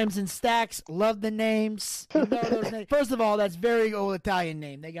 Two Dimes and Stacks. Love the names. You know those names. First of all, that's very old Italian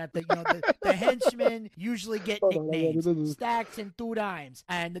name. They got the henchmen usually get nicknames. Stacks and Two Dimes.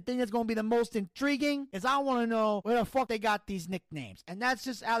 And the thing that's going to be the most intriguing is I want to know where the fuck they got these nicknames. And that's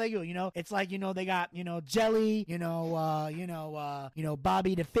just how they do. It's like they got Jelly.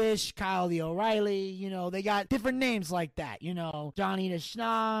 Bobby the Fish, Kyle the O'Reilly. They got different names like that. Johnny the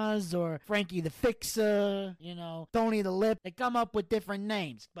Schnoz or Frankie the Fixer. Tony the Lip. They come up with different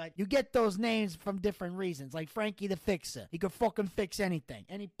names, but you get those names from different reasons. Like Frankie the Fixer, he could fucking fix anything.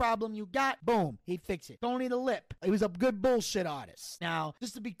 Any problem you got, boom, he'd fix it. Tony the Lip, he was a good bullshit artist. Now,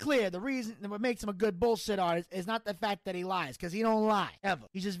 just to be clear, the reason what makes him a good bullshit artist is not the fact that he lies, because he don't lie ever.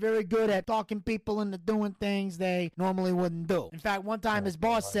 He's just very good at talking people into doing things they normally wouldn't do. In fact, one time his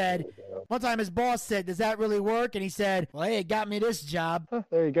boss said, does that really work? And he said, well, hey, it got me this job.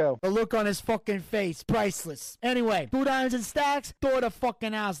 There you go. The look on his fucking face, priceless. Anyway, Two Dimes and Stacks, tore the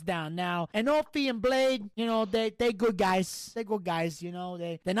fucking house down. Now, Enofe and Blade, they good guys. They good guys,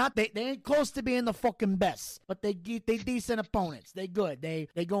 they ain't close to being the fucking best, but they decent opponents. They good. They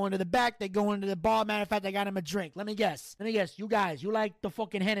go into the back, they go into the bar. Matter of fact, I got him a drink. Let me guess. You guys, you like the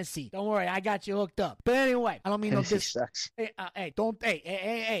fucking Hennessy. Don't worry, I got you hooked up. But anyway, I don't mean Hennessy no dis- sucks. Hey,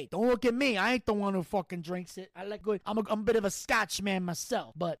 don't look at me. I ain't the one who fucking drinks it. I like good. I'm a bit of a Scotch man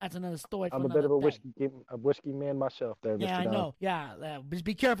myself, but that's another story. I'm a bit of a whiskey man myself. There, yeah, Mr. I know. Yeah, just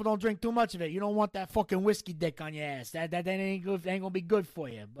be careful. Don't drink too much of it. You don't want that fucking whiskey dick on your ass. That ain't good. Ain't gonna be good for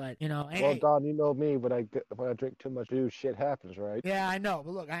you. But Well, hey. Don, you know me. When I drink too much booze, shit happens, right? Yeah, I know.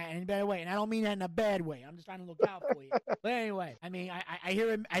 But look, in a bad way, and I don't mean that in a bad way. I'm just trying to look out for you. But anyway, I mean, I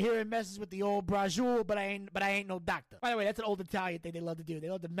hear it messes with the old Brajul, but I ain't no doctor. By the way, that's an old Italian thing they love to do. They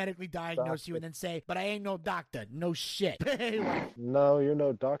love to medically diagnose diagnose you and then say, but I ain't no doctor. No shit. Anyway, No, you're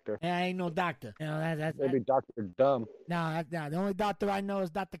no doctor. I ain't no doctor. You know, that's Maybe Dr. Dumb. no, the only doctor I know is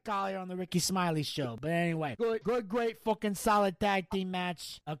Dr. Collier on the Ricky Smiley show. But anyway, good, great, fucking solid tag team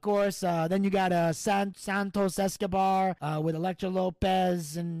match. Of course, then you got Santos Escobar with Elektra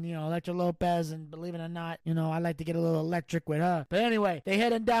Lopez, and Elektra Lopez, and believe it or not, I like to get a little electric with her. But anyway, they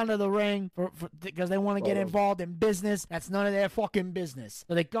heading down to the ring because they want to get involved in business. That's none of their fucking business.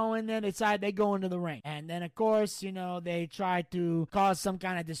 So they go in there, they decide they go into the ring, and then of course, they try to cause some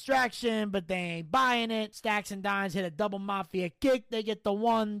kind of distraction, but they ain't buying it. Stacks and Dimes hit a double mafia kick. They get the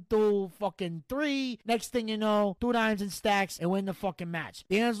 1, 2, fucking 3. Next thing you know, 2 Dimes and Stacks and win the fucking match.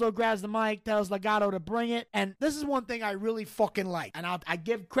 D'Angelo grabs the mic, tells Legado to bring it, and this is one thing I really fucking like, and I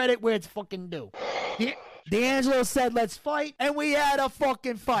give credit where it's fucking due. D'Angelo said, let's fight, and we had a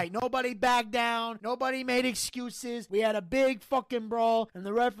fucking fight. Nobody backed down. Nobody made excuses. We had a big fucking brawl, and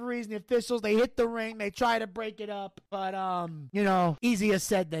the referees and the officials, they hit the ring. They try to break it up, but, easier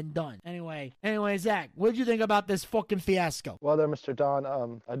said than done. Anyway, Zach, what did you think about this fucking fiasco? Well, there, Mr.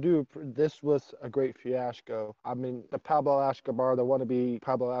 Don, this was a great fiasco. I mean, the Pablo Escobar, the wannabe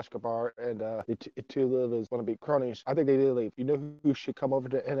Pablo Escobar, and the two little wannabe cronies, I think they did leave. You know who should come over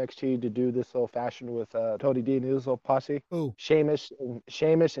to NXT to do this little fashion with Tony D and his little posse? Who? Sheamus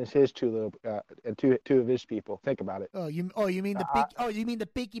and his two little and two of his people. Think about it. You mean the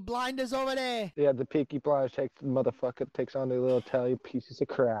Peaky Blinders over there? Yeah, the Peaky Blinders takes on their little Italian pieces of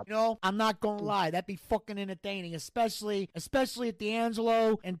crap. I'm not gonna lie, that'd be fucking entertaining, especially if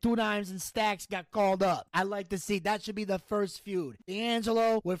D'Angelo and 2 Dimes and Stacks got called up. I'd like to see that. Should be the first feud.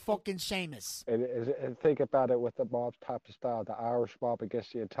 D'Angelo with fucking Sheamus. And think about it with the mob's type of style, the Irish mob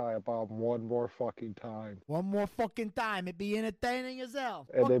against the Italian mob one more fucking time. One more fucking time. It'd be entertaining as hell.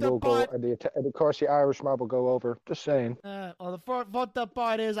 And they will go, and of course the Irish mob will go over. Just saying. The fucked up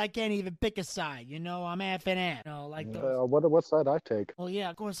part is I can't even pick a side. I'm half and half. Like those. What side I take? Well, yeah,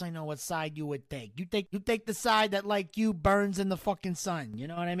 of course I know what side you would take. You take the side that, like you, burns in the fucking sun. You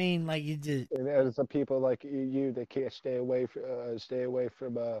know what I mean? Like you just. And some people like you, they can't stay away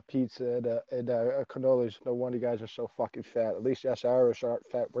from pizza and cannolis. No wonder you guys are so fucking fat. At least us Irish aren't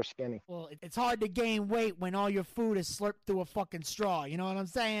fat. We're skinny. Well, it's hard to gain weight when all your food is slurped through a fucking straw. You know what I'm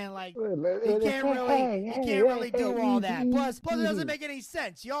saying? Like you can't really do all that. Plus, it doesn't make any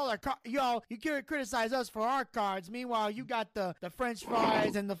sense. You criticize us for our cards. Meanwhile, you got the French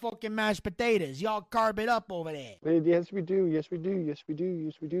fries and the fucking mashed potatoes. Y'all carb it up over there. Yes, we do. Yes, we do.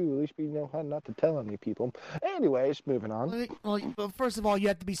 At least we know how not to tell any people. Anyways, moving on. Well, first of all, you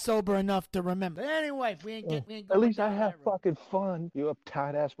have to be sober enough to remember. Anyway, we ain't at least I have fucking fun, you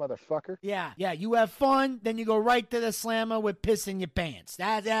uptight ass motherfucker. Yeah, you have fun, then you go right to the slammer with piss in your pants.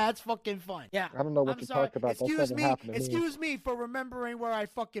 That's fucking fun. Yeah. I don't know what you're talking about. Excuse me for remembering where I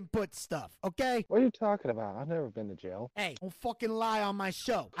fucking put stuff, okay? What are you talking about? I've never been to jail. Hey, don't fucking lie on my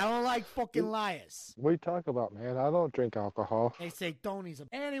show. I don't like fucking liars. What are you talking about, man? I don't drink alcohol. They say Tony's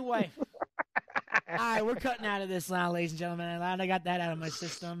Anyway. All right, we're cutting out of this now, ladies and gentlemen. I got that out of my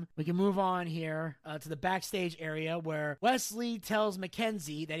system. We can move on here to the backstage area where Wesley tells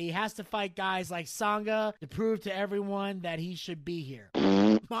Mackenzie that he has to fight guys like Sangha to prove to everyone that he should be here.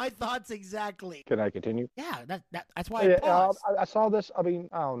 My thoughts exactly. Can I continue? Yeah, that's why I paused. I saw this. I mean,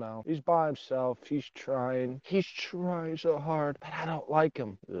 I don't know. He's by himself. He's trying so hard, but I don't like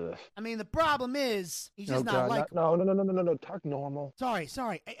him. Ugh. I mean, the problem is he's just not like. No. Talk normal. Sorry.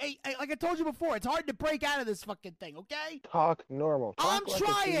 Hey, like I told you before, it's hard to break out of this fucking thing, okay? Talk normal. I'm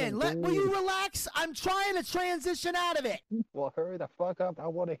trying. Will you relax? I'm trying to transition out of it. Well, hurry the fuck up. I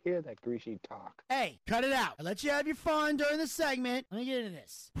want to hear that greasy talk. Hey, cut it out. I'll let you have your fun during the segment. Let me get into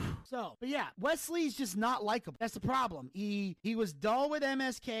this. But yeah, Wesley's just not likable. That's the problem. He was dull with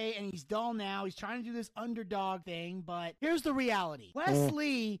MSK, and he's dull now. He's trying to do this underdog thing, but here's the reality.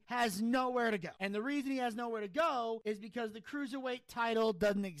 Wesley has nowhere to go. And the reason he has nowhere to go is because the Cruiserweight title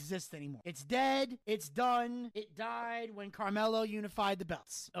doesn't exist anymore. It's dead. It's done. It died when Carmelo unified the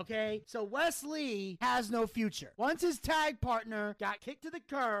belts. Okay? So Wesley has no future. Once his tag partner got kicked to the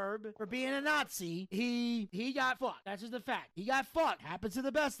curb for being a Nazi, he got fucked. That's just a fact. He got fucked. Happens to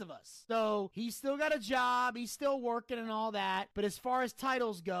the best of us. So he's still got a job. He's still working and all that. But as far as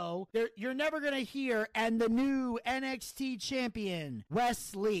titles go, you're never going to hear, and the new NXT champion,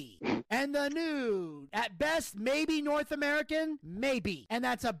 Wesley. And the new, at best, maybe North American, maybe. And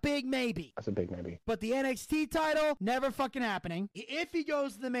that's a big maybe. That's a big maybe. But the NXT title, never fucking happening. If he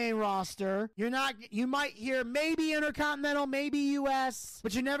goes to the main roster, you might hear maybe Intercontinental, maybe US,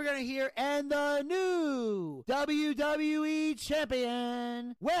 but you're never going to hear, and the new WWE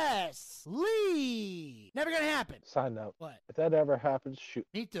champion, Wesley Wesley. Never gonna happen. Side note. What? If that ever happens, shoot.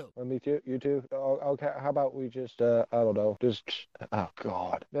 Me too. Me too. You too. Oh, okay. How about we just, I don't know, just, oh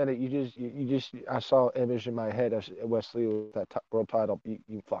God, man, I saw an image in my head of Wesley with that world title.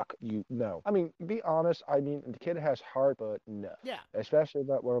 You fuck. You no. I mean, be honest. I mean, the kid has heart, but no. Yeah. Especially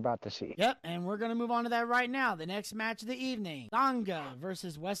what we're about to see. Yep. And we're gonna move on to that right now. The next match of the evening: Sanga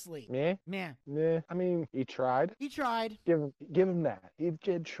versus Wesley. Meh. I mean, he tried. He tried. Give him that. He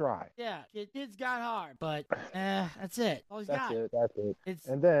did try. Yeah. Kid's got hard, but that's it. All he's got. That's it. It's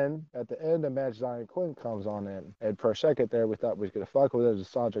And then at the end of the match, Zion Quinn comes on in, and for a second there, we thought we was gonna fuck with it. And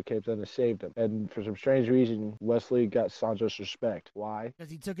Sandra came in and saved him. And for some strange reason, Wesley got Sandra's respect. Why?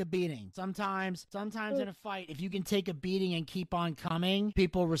 because he took a beating. Sometimes in a fight, if you can take a beating and keep on coming,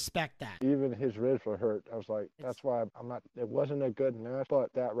 people respect that. Even his ribs were hurt. I was like, that's why I'm not. It wasn't a good match,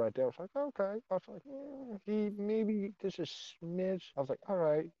 but that right there, I was like, okay. I was like, he maybe just a smidge. I was like, all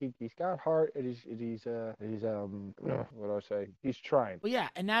right, he's got heart, and he's what do I say? He's trying. Well, yeah,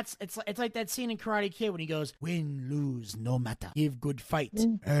 and it's like that scene in Karate Kid when he goes, "Win, lose, no matter. Give good fight,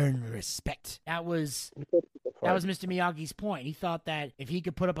 earn respect." That was Mr. Miyagi's point. He thought that if he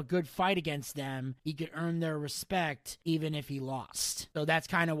could put up a good fight against them, he could earn their respect even if he lost. So that's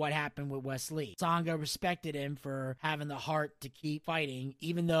kind of what happened with Wesley. Sanga respected him for having the heart to keep fighting,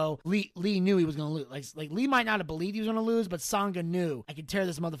 even though Lee knew he was going to lose. Like Lee might not have believed he was going to lose, but Sanga knew, I could tear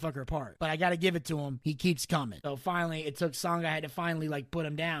this motherfucker apart. But I got to give it to him. He keeps coming. So finally, it took Sanga had to finally put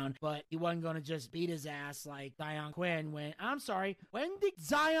him down, but he wasn't going to just beat his ass like Zion Quinn when, I'm sorry, when did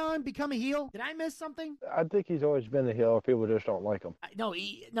Zion become a heel? Did I miss something? I think he's always been a heel. People just don't like him.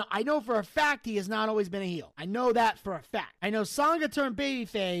 I know for a fact he has not always been a heel. I know that for a fact. I know Sanga turned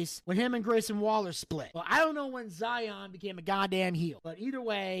babyface when him and Grayson Waller split. Well, I don't know when Zion became a goddamn heel, but either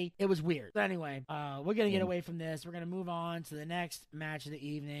way, it was weird. But anyway, we're going to get away from this. We're going to move on to the next match of the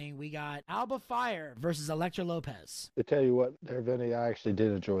evening. We got Alba Fire versus Elektra Lopez. To tell you what, there, Vinny, I actually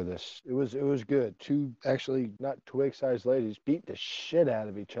did enjoy this. It was good. Two actually not twig-sized ladies beat the shit out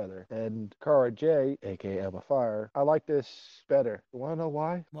of each other. And Cara J, aka Alba Fire, I like this better. You want to know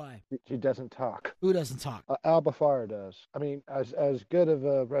why? Why? She doesn't talk. Who doesn't talk? Alba Fire does. I mean, as good of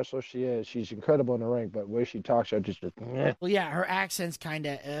a wrestler she is, she's incredible in the ring, but the way she talks, I just well, yeah, her accent's kind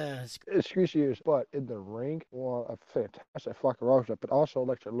of excruciating, but in the ring, well, a fantastic fucking roster, but also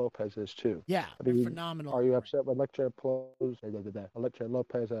Elektra Lopez is too. Yeah, I mean, phenomenal. Are you upset with Elektra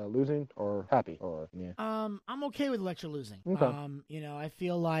Lopez losing, or happy, or yeah? I'm okay with Elektra losing. Okay. I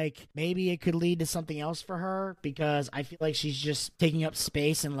feel like maybe it could lead to something else for her because I feel like she's just taking up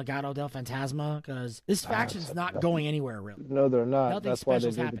space in Legado del Fantasma because this faction's not going anywhere really. No, they're not. Nothing That's why they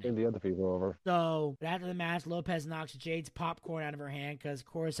need happening. to bring the other people over. So, but after the match, Lopez knocks Jade's popcorn out of her hand because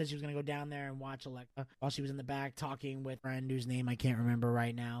Cora said she was going to go down there and watch Elektra while she was in the back talking with a friend whose name I can't remember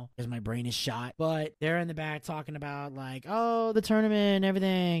right now because my brain is shot. But they're in the back talking about the tournament and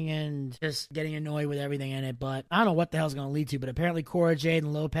everything and just getting annoyed with everything in it. But I don't know what the hell's going to lead to, but apparently Cora Jade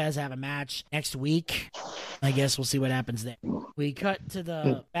and Lopez have a match next week. I guess we'll see what happens there. We cut to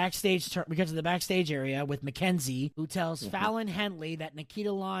the backstage. We cut to the backstage area with Mackenzie, who tells Fallon Henley that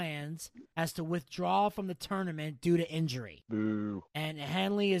Nikita Lyons has to withdraw from the tournament due to injury. Boo. And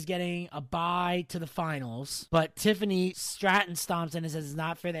Henley is getting a bye to the finals, but Tiffany Stratton stomps in and says it's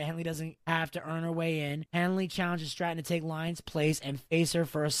not fair that Henley doesn't have to earn her way in. Henley challenges Stratton to take Lyons' place and face her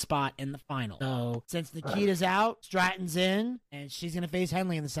for a spot in the final. So since Nikita's out, Stratton's in, and she's gonna face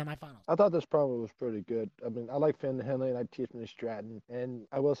Henley in the semifinals. I thought this promo was pretty good. I mean, I like Finn Henley and I like Tiffany Stratton. And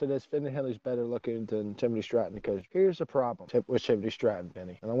I will say this, Finn Henley's better looking than Tiffany Stratton because here's the problem with Tiffany Stratton,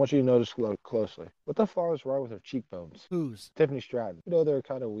 Benny. And I want you to notice closely. What the fuck is wrong with her cheekbones? Whose? Tiffany Stratton. You know, they're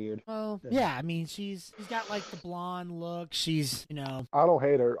kind of weird. Well, yeah, I mean, she's got the blonde look. She's, I don't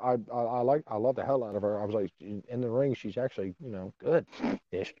hate her. I love the hell out of her. I was like, in the ring, she's actually,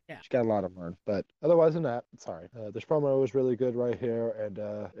 good-ish. Yeah. She's got a lot of burn. But otherwise than that, sorry. This promo was really good right here.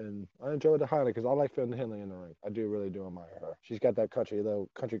 And I enjoyed the highlight because I like Finn Henley in the ring. I really do admire her. She's got that country girl,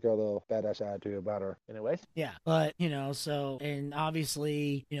 little badass attitude about her. Anyways. Yeah, but, and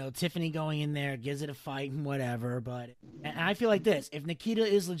obviously, Tiffany going in there gives it a fight and whatever, and I feel like this, if Nikita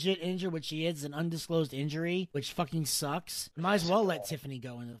is legit injured, which she is, an undisclosed injury, which fucking sucks, you might as well let Tiffany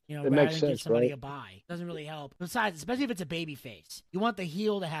go in, rather than give somebody a bye. Doesn't really help. Besides, especially if it's a baby face. You want the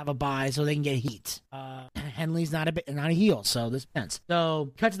heel to have a bye so they can get heat. Henley's not a heel, so this depends.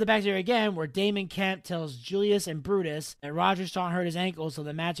 So cut to the back here again, where Damon Kemp tells Julius and Brutus that Roger Strong hurt his ankle, so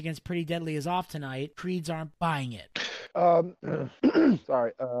the match against Pretty Deadly is off tonight. Creeds aren't buying it.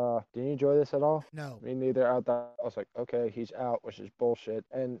 Sorry. Did you enjoy this at all? No. Me neither. I was like, okay, he's out, which is bullshit.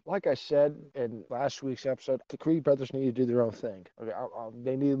 And like I said in last week's episode, the Creed brothers need to do their own thing. Okay,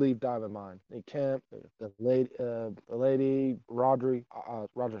 they need to leave Diamond Mine. They can't. The lady, Roger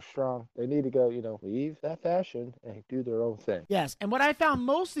Strong. They need to go. Leave that fashion and do their own thing. Yes, and what I found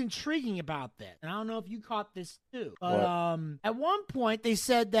most intriguing about this, and I don't know if you caught this too, but at one point they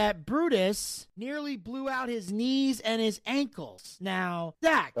said that Brutus nearly blew out his knees and his ankles. Now,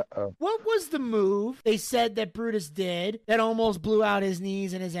 Zach, what was the move they said that Brutus did that almost blew out his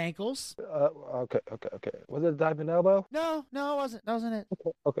knees and his ankles? Okay. Was it a diving elbow? No, it wasn't. That wasn't it.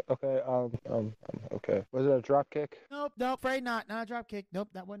 Okay. Okay. Was it a drop kick? Nope, afraid not. Not a drop kick. Nope,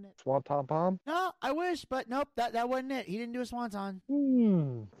 that wasn't it. Swanton bomb? No, I wish, but nope, that wasn't it. He didn't do a swanton.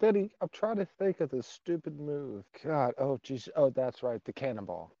 Fitty, I'm trying to think of this stupid move. God, oh jeez, that's right, the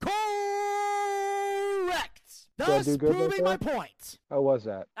cannonball. Correct. Thus proving my point. How was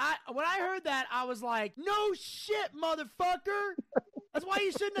that? When I heard that, I was like, no shit, motherfucker. That's why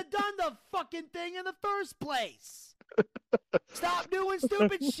you shouldn't have done the fucking thing in the first place. Stop doing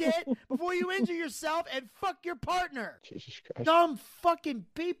stupid shit before you injure yourself and fuck your partner. Jesus Christ. Dumb fucking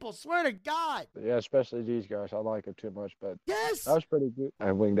people, swear to God. Yeah, especially these guys. I like them too much, but yes, that was pretty good.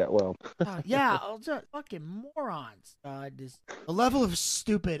 I winged that well. Yeah, just fucking morons. The level of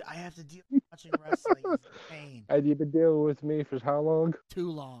stupid I have to deal with watching wrestling is insane. And you've been dealing with me for how long? Too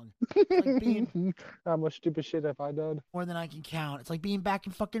long. It's like being how much stupid shit have I done? More than I can count. It's like being back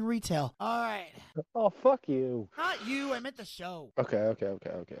in fucking retail. All right. Oh, fuck you. Not you. I meant the show. Okay.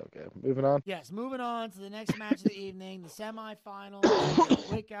 Moving on. Yes, moving on to the next match of the evening, the semifinals, the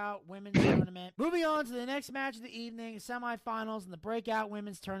breakout women's tournament. Moving on to the next match of the evening, semifinals in the breakout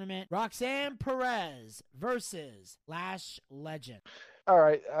women's tournament. Roxanne Perez versus Lash Legend. All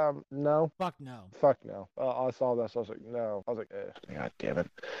right, no. Fuck no. I saw that, so I was like, no. I was like, God damn it.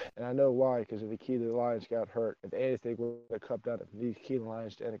 And I know why, because if Nikita Lyons got hurt, if anything would have come down, if Nikita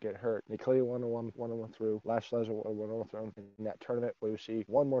Lyons didn't get hurt, Nikita one-on-one through, Lash Legend one-on-one through, in that tournament, we will see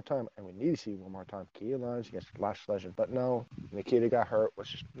one more time, and we need to see one more time, Nikita Lyons against Lash Legend. But no, Nikita got hurt,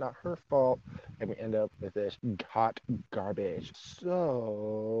 which is not her fault, and we end up with this hot garbage.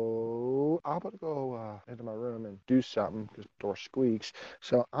 So, I'm going to go into my room and do something, because the door squeaks.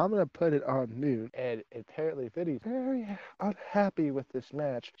 So I'm going to put it on mute, and apparently Vinny's very unhappy with this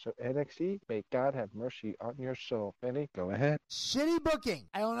match. So NXT, may God have mercy on your soul. Vinny, go ahead. Shitty booking.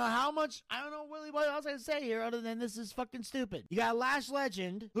 I don't know really what else I can say here other than this is fucking stupid. You got Lash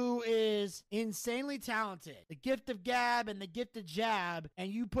Legend, who is insanely talented. The gift of gab and the gift of jab,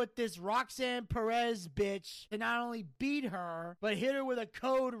 and you put this Roxanne Perez bitch to not only beat her, but hit her with a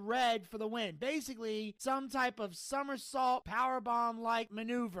code red for the win. Basically, some type of somersault powerbomb-like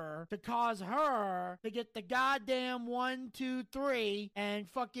maneuver to cause her to get the goddamn 1, 2, 3 and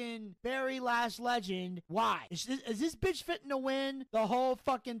fucking bury Lash Legend. Why? Is this bitch fitting to win the whole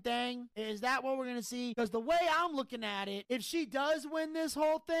fucking thing? Is that what we're gonna see? Because the way I'm looking at it, if she does win this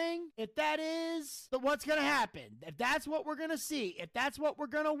whole thing, if that is what's gonna happen, if that's what we're gonna see, if that's what we're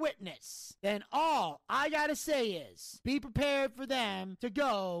gonna witness, then all I gotta say is be prepared for them to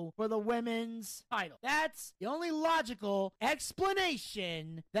go for the women's title. That's the only logical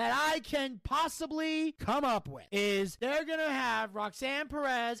explanation that I can possibly come up with, is they're gonna have Roxanne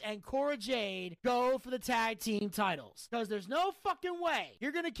Perez and Cora Jade go for the tag team titles. Because there's no fucking way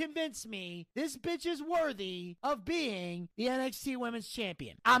you're gonna convince me this bitch is worthy of being the NXT Women's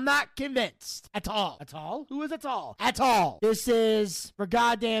Champion. I'm not convinced at all. At all? Who is at all? At all. This is for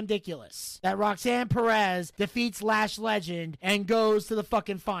goddamn ridiculous that Roxanne Perez defeats Lash Legend and goes to the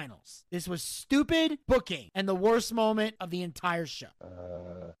fucking finals. This was stupid booking and the worst moment of the entire show.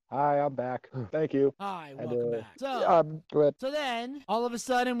 Hi, I'm back. Thank you. Hi, welcome back. Go ahead. So then, all of a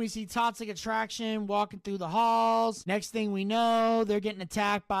sudden, we see Toxic Attraction walking through the halls. Next thing we know, they're getting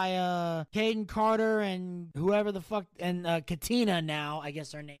attacked by Caden Carter and whoever the fuck, and Katina now, I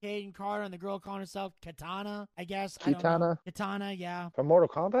guess her name. Caden Carter and the girl calling herself Katana, I guess. Katana? Katana, yeah. From Mortal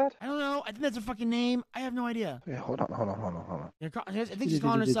Kombat? I don't know. I think that's a fucking name. I have no idea. Yeah, hold on. I think she's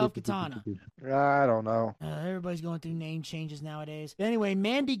calling herself Katana. I don't know. Everybody's going through name changes nowadays. But anyway,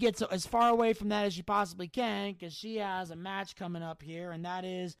 Mandy gets as far away from that as she possibly can because she has a match coming up here, and that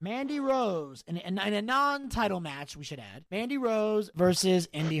is Mandy Rose. In a non-title match, we should add. Mandy Rose versus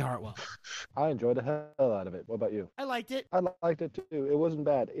Indy Hartwell. I enjoyed the hell out of it. What about you? I liked it. I liked it too. It wasn't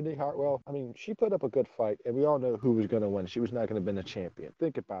bad. Indy Hartwell, I mean, she put up a good fight, and we all know who was going to win. She was not going to be the champion.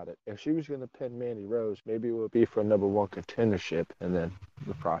 Think about it. If she was going to pin Mandy Rose, maybe it would be for a #1 contendership, and then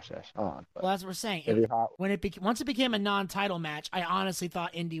the process on. But Well, that's what we're saying. Once it became a non-title match, I honestly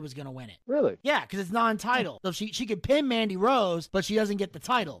thought Indy was going to win it. Really? Yeah, because it's non-title. So she could pin Mandy Rose, but she doesn't get the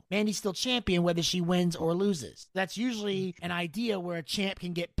title. Mandy's still champion whether she wins or loses. That's usually an idea where a champ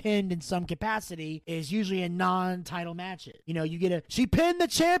can get pinned in some capacity, is usually in non-title matches. You know, she pinned the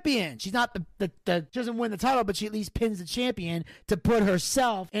champion. She's not she doesn't win the title, but she at least pins the champion to put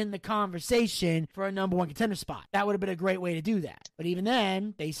herself in the conversation for a #1 contender spot. That would have been a great way to do that. But even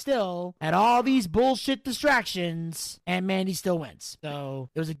then, they still had all these bullshit distractions, and Mandy still wins. So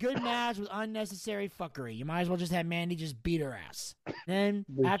it was a good match with unnecessary fuckery. You might as well just have Mandy just beat her ass. And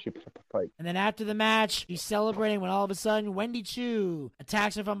then after the match, she's celebrating when all of a sudden Wendy Chu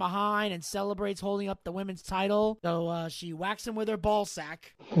attacks her from behind and celebrates holding up the women's title. So she whacks him with her ball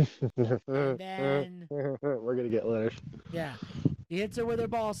sack. And then we're gonna get letters. Yeah. She hits her with her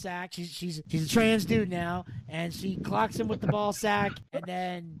ball sack. She's a trans dude now, and she clocks him with the ball sack, and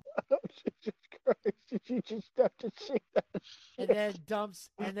then Jesus Christ! She just have to say that. And then dumps,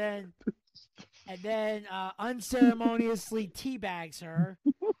 and then unceremoniously teabags her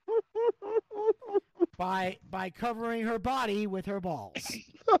by covering her body with her balls.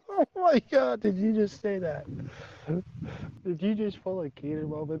 Oh my God! Did you just say that? Did you just pull a Gator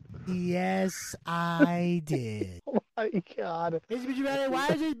moment? Yes, I did. Oh my God! Why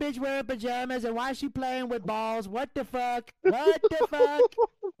is this bitch wearing pajamas, and why is she playing with balls? What the fuck? What the fuck?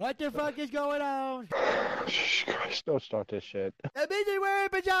 What the fuck is going on? Jesus Christ! Don't start this shit. The bitch is wearing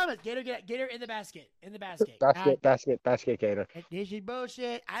pajamas. Get her in the basket. In the basket. Basket, Gator. This is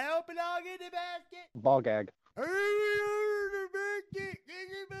bullshit. I don't belong in the basket. Ball gag.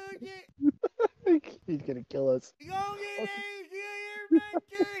 He's gonna kill us.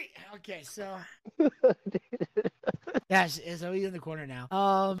 Okay, so yeah, so he's in the corner now.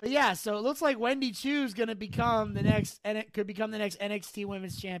 But yeah, so it looks like Wendy Chu's gonna become the next, and it could become the next NXT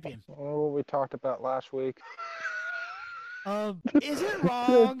Women's Champion. Oh, what we talked about last week. Is it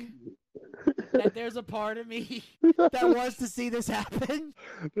wrong that there's a part of me that wants to see this happen?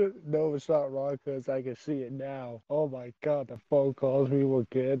 No, it's not wrong because I can see it now. Oh my God, the phone calls we will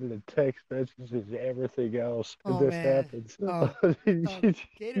get and the text messages and everything else. Oh, this man. happens.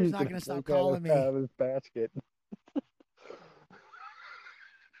 Gator's not going to stop calling me. His basket.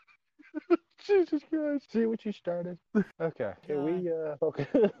 Jesus Christ. See what you started? Okay. Can we focus?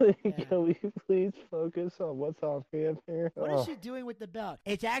 Can we please focus on what's on hand here? What is she doing with the belt?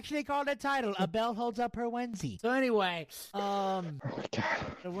 It's actually called a title. A belt holds up her onesie. So anyway, oh my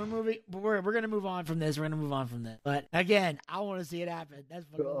God. So we're gonna move on from this. But again, I want to see it happen. That's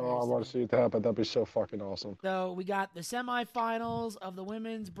fucking I want to see it happen. That'd be so fucking awesome. So we got the semifinals of the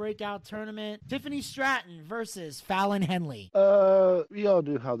women's breakout tournament. Tiffany Stratton versus Fallon Henley. We all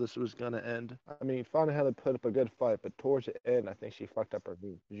knew how this was gonna end. I mean, Fallon Henley put up a good fight, but towards the end, I think she fucked up her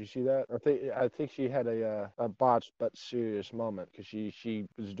knee. Did you see that? I think she had a botched but serious moment because she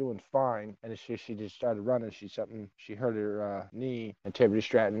was doing fine, and she just started running. She hurt her knee, and Tiffany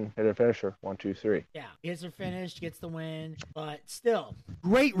Stratton hit her finisher. 1, 2, 3. Yeah, gets her finished, gets the win, but still,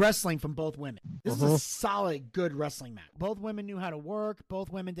 great wrestling from both women. This is a solid, good wrestling match. Both women knew how to work. Both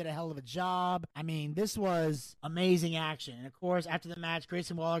women did a hell of a job. I mean, this was amazing action. And of course, after the match,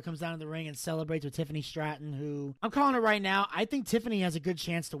 Grayson Waller comes down to the ring and celebrates with Tiffany Stratton, who I'm calling it right now. I think Tiffany has a good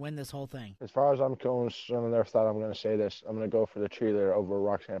chance to win this whole thing. As far as I'm concerned, I never thought I'm going to say this. I'm going to go for the cheerleader over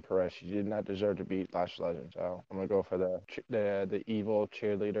Roxanne Perez. She did not deserve to beat Lash Legend, so I'm going to go for the evil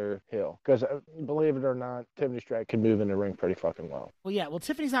cheerleader heel. Because believe it or not, Tiffany Stratton can move in the ring pretty fucking well. Well, yeah. Well,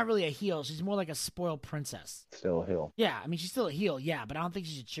 Tiffany's not really a heel. She's more like a spoiled princess. Still a heel. Yeah, I mean, she's still a heel, yeah, but I don't think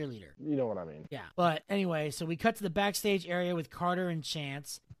she's a cheerleader. You know what I mean. Yeah. But anyway, so we cut to the backstage area with Carter and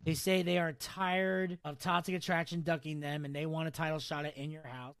Chance. They say they are tired of Toxic Attraction ducking them, and they want a title shot at In Your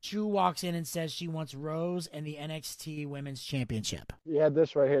House. Chu walks in and says she wants Rose and the NXT Women's Championship. Yeah,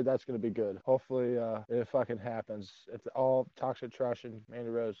 this right here, that's going to be good. Hopefully, it fucking happens. If all Toxic Attraction,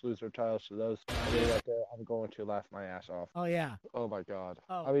 Mandy Rose lose their titles to those right there, I'm going to laugh my ass off. Oh, yeah. Oh, my God.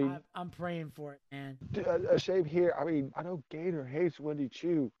 Oh, I mean, I'm praying for it, man. A shame here. I mean, I know Gator hates Wendy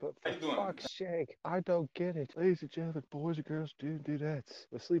Chu, but for fuck's sake, I don't get it. Ladies and gentlemen, boys and girls, dudettes.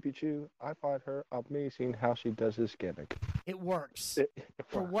 With Sleepy Chu, I find her amazing how she does this gimmick. It works.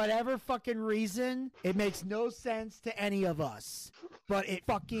 For whatever fucking reason, it makes no sense to any of us. but it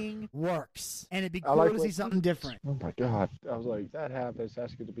fucking works. And it'd be I cool like to what- see something different. Oh my god! I was like, that happens.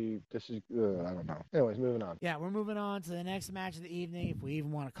 That's going to be. This is. I don't know. Anyways, moving on. Yeah, we're moving on to the next match of the evening, if we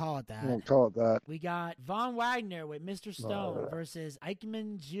even want to call it that. I won't call it that. We got Von Wagner with Mr. Stone versus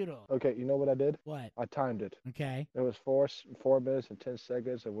Eichmann Judo. Okay, you know what I did? What? I timed it. Okay. It was 4 minutes and 10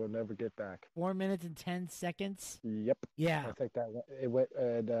 seconds, and we'll never get back. 4 minutes and 10 seconds? Yep. Yeah. I think it went.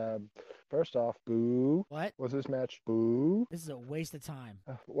 And first off, boo. What? Was this match boo? This is a waste of time.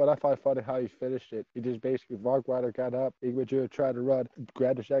 What I find funny how he finished it. He just basically Von Wagner got up. Igor tried to run,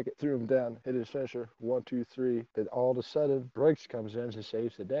 grabbed his jacket, threw him down, hit his finisher. 1, 2, 3. Then all of a sudden, Briggs comes in and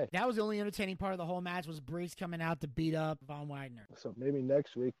saves the day. That was the only entertaining part of the whole match was Briggs coming out to beat up Von Wagner. So maybe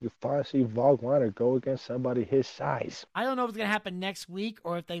next week you finally see Von Wagner go against somebody his size. I don't know if it's going to happen next week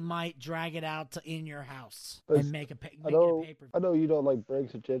or if they might drag it out to In Your House But and make it a paper. I know you don't like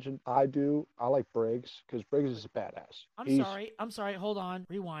Briggs and Jensen. I do. I like Briggs because Briggs is a badass. I'm sorry. Hold on.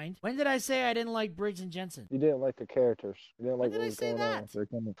 Rewind. When did I say I didn't like Briggs and Jensen? You didn't like the characters. You didn't like When did what I was say going that? on. They're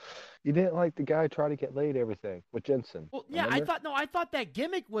coming. You didn't like the guy trying to get laid everything with Jensen. Well, yeah, Remember? I thought that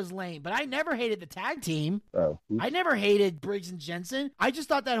gimmick was lame, but I never hated the tag team. Oh. I never hated Briggs and Jensen. I just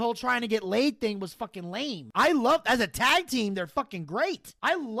thought that whole trying to get laid thing was fucking lame. I love, as a tag team, they're fucking great.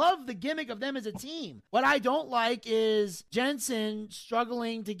 I love the gimmick of them as a team. What I don't like is Jensen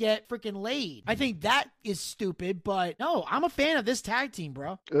struggling to get freaking laid. I think that is stupid, but no, I'm a fan of this tag team,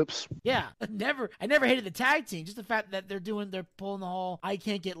 bro. Oops. Yeah, I never hated the tag team. Just the fact that they're pulling the whole I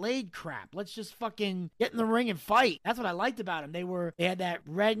can't get laid crap. Let's just fucking get in the ring and fight. That's what I liked about them. They had that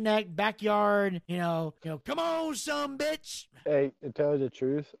redneck backyard, come on, some bitch. Hey, to tell you the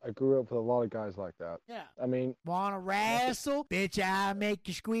truth, I grew up with a lot of guys like that. Yeah. I mean, Wanna wrestle? Bitch, I'll make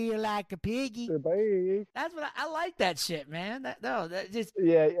you squeal like a piggy. baby. That's what I like that shit, man. That just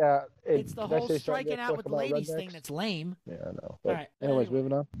Yeah. it's the whole striking out with the ladies thing that's lame. Yeah, I know. All But right. anyways, Anyway.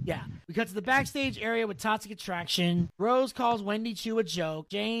 moving on. Yeah. We cut to the backstage area with Toxic Attraction. Rose calls Wendy Chu a joke.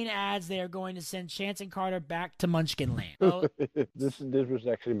 Jane adds they are going to send Chance and Carter back to Munchkin Land. Oh, this was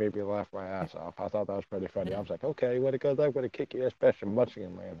actually made me laugh my ass off. I thought that was pretty funny. I was like, okay, when it goes, I'm going to kick your ass back to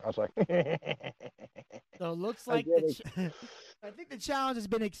Munchkin Land. I was like, so it looks like I think the challenge has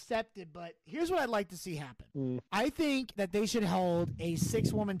been accepted, but here's what I'd like to see happen. I think that they should hold a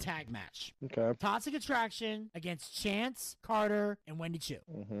 6-woman tag match. okay. Toxic Attraction against Chance, Carter, and Wendy Chu.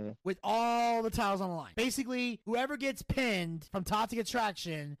 Mm-hmm. With all the titles on the line. Basically, whoever gets pinned from Toxic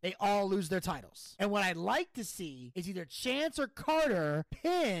Attraction, they all lose their titles. And what I'd like to see is either Chance or Carter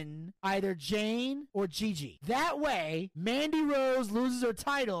pin either Jane or Gigi. That way, Mandy Rose loses her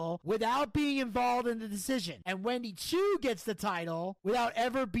title without being involved in the decision. And Wendy Chu gets the title without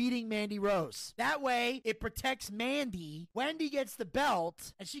ever beating Mandy Rose. That way, it protects Mandy. Wendy gets the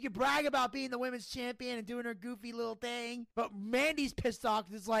belt, and she can brag about being the women's champion and doing her goofy little thing. But Mandy's pissed off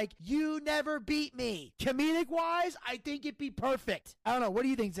because it's like, you never beat me. Comedic-wise, I think it'd be perfect. I don't know. What do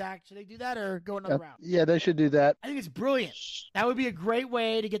you think, Zach? Should they do that or go another route? Yeah, they should do that. I think it's brilliant. That would be a great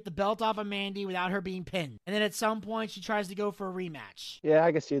way to get the belt off of Mandy without her being pinned. And then at some point, she tries to go for a rematch. Yeah,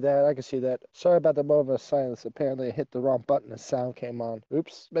 I can see that. Sorry about the moment of silence. Apparently, I hit the wrong button. The sound came on.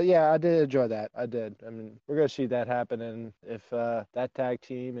 Oops. But yeah, I did enjoy that. I did. I mean, we're going to see that happen. And if that tag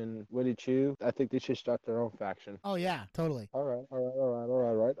team and Winnie Chu, I think they should start their own faction. Oh, yeah, totally. All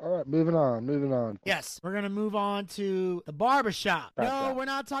right. Moving on. Yes, we're going to move on to the barbershop. No, we're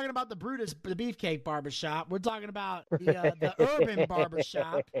not talking about the the Beefcake barbershop. We're talking about the urban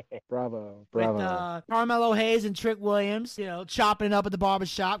barbershop. Bravo. With Carmelo Hayes and Trick Williams, chopping it up at the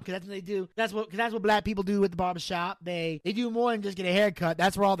barbershop because that's what they do. That's what black people do at the barbershop. They do more than just get a haircut.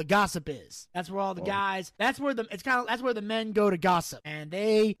 That's where all the gossip is. That's where all the guys. That's where the men go to gossip, and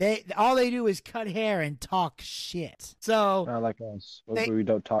they all they do is cut hair and talk shit. So I like us. We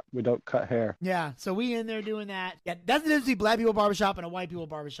don't talk. We don't cut hair. Yeah, so we in there doing that. Yeah, that's the difference between black people barbershop and a white people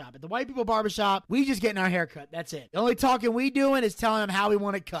barbershop. At the white people barbershop, we just getting our hair cut. That's it. The only talking we doing is telling them how we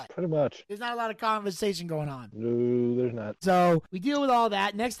want it cut. Pretty much. There's not a lot of conversation going on. No, there's not. So we deal with all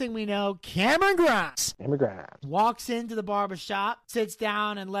that. Next thing we know, Cameron Grimes walks into the barbershop, sits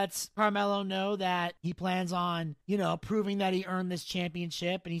down, and lets Carmelo know that he plans on, proving that he earned this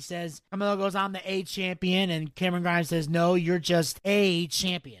championship. And he says, Carmelo goes, I'm the A champion. And Cameron Grimes says, no, you're just a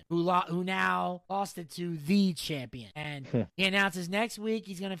champion who now lost it to the champion. And he announces next week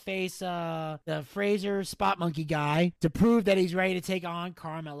he's going to face the Fraser Spot Monkey guy to prove that he's ready to take on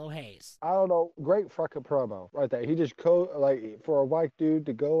Carmelo Hayes. I don't know. Great fucking promo right there. He just for a white dude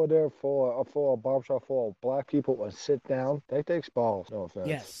to go in there for a barbershop full of black people and sit down down, that takes balls. No offense.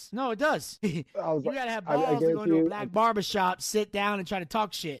 Yes. No, it does. You I was gotta have I balls to go guarantee into a you, black barbershop, sit down, and try to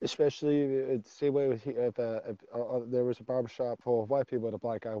talk shit. especially it's the same way with if there was a barbershop full of white people and a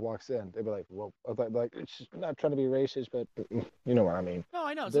black guy walks in, they'd be like, "Whoa!" Like it's just, not trying to be racist, but you know what I mean. No,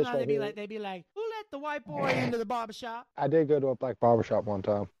 I know. This Sometimes right they'd be like, "Who let the white boy into the barbershop?" I did go to a black barbershop one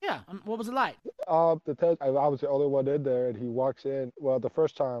time. Yeah. What was it like? I was the only one in there, and he walks in. Well, the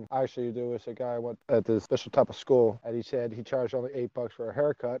first time actually there was a guy went at this special type of school, and he said he charged only $8 for a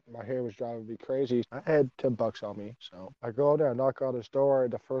haircut. My hair was driving me crazy. I had $10 on me, so I go in there, knock on his door,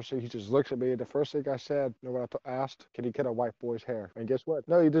 and the first thing he just looks at me, and the first thing I said, you know what I asked? Can he cut a white boy's hair? And guess what?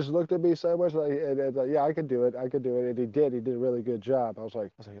 No, he just looked at me so much like, and like, yeah, I could do it, and he did. He did a really good job. I was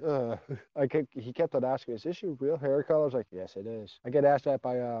like, he kept on asking me, is this your real hair color? I was like, yes, it is. I get asked that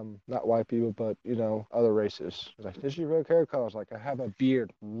by not white people, but other races. I was like, this is your real hair color? I was like, I have a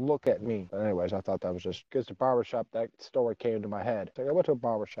beard. Look at me. But anyways, I thought that was just because the barbershop, that story came to my head. It's like I went to a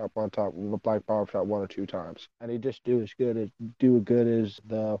barbershop one time, a black barbershop 1 or 2 times, and he just do as good as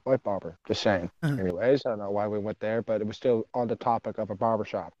the white barber. Just saying. Anyways, I don't know why we went there, but it was still on the topic of a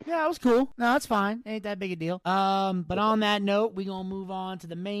barbershop. Yeah, it was cool. No, it's fine. Ain't that big a deal. But on that note, we're gonna move on to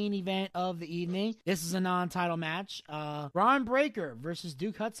the main event of the evening. This is a non-title match. Braun Breaker versus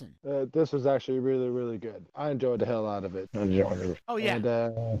Duke Hudson. This was actually really, really good. I enjoyed the hell out of it. Oh yeah. And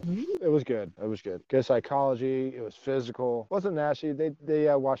it was good. It was good. Good psychology. It was physical. Wasn't nasty.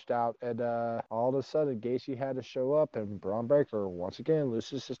 They washed out, and all of a sudden Gacy had to show up, and Braun Breaker once again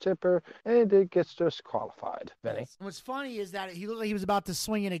loses his temper, and it gets disqualified. Benny. What's funny is that he looked like he was about to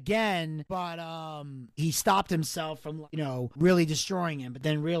swing it again, but he stopped himself from really destroying him, but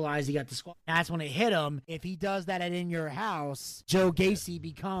then realized he got disqualified. That's when it hit him. If he does that at In Your House, Joe Gacy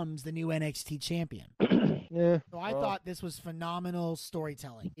becomes the new NXT champion. Yeah. So I thought this was phenomenal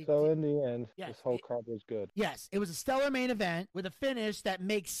storytelling. So in the end, this whole card was good. Yes, it was a stellar main event with a finish that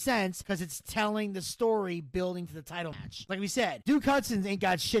makes sense because it's telling the story building to the title match. Like we said, Duke Hudson ain't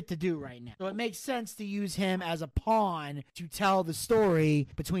got shit to do right now. So it makes sense to use him as a pawn to tell the story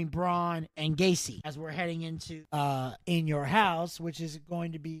between Braun and Gacy as we're heading into In Your House, which is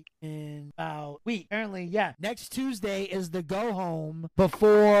going to be in about a week. Apparently, yeah. Next Tuesday is the go home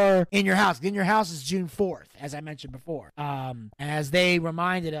before In Your House. In Your House is June 4th. As I mentioned before, as they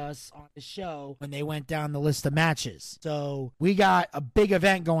reminded us on the show when they went down the list of matches. So we got a big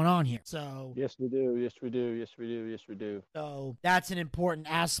event going on here. So yes, we do. Yes, we do. Yes, we do. Yes, we do. So that's an important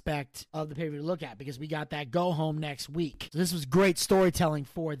aspect of the pay-per-view to look at because we got that go home next week. So this was great storytelling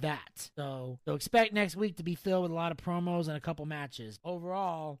for that. So expect next week to be filled with a lot of promos and a couple matches.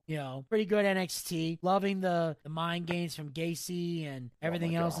 Overall, pretty good NXT. Loving the mind games from Gacy and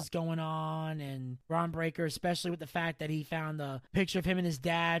everything else that's going on, and Braun Breaker, especially with the fact that he found the picture of him and his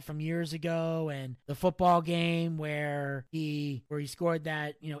dad from years ago, and the football game where he scored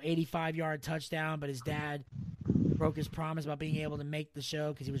that 85-yard touchdown, but his dad broke his promise about being able to make the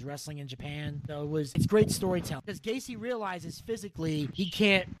show because he was wrestling in Japan. So it's great storytelling because Gacy realizes physically he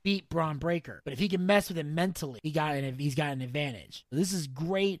can't beat Braun Breaker, but if he can mess with him mentally, he's got an advantage. So this is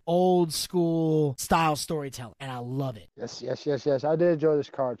great old school style storytelling, and I love it. Yes. I did enjoy this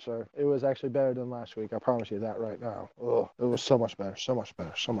card, sir. It was actually better than last week. I promise you that right now. Oh, it was so much better.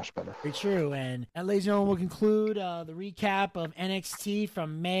 Very true. And ladies and gentlemen, we'll conclude the recap of NXT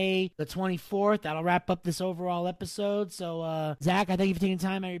from May the 24th. That'll wrap up this overall episode. So, Zach, I thank you for taking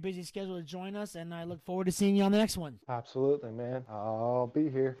time out of your busy schedule to join us, and I look forward to seeing you on the next one. Absolutely, man. I'll be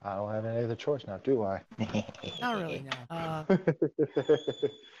here. I don't have any other choice now, do I? Not really, no.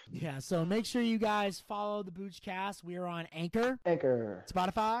 Yeah, so make sure you guys follow the Boochcast. We are on Anchor,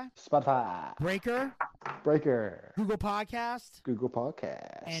 Spotify, Breaker, Google Podcast,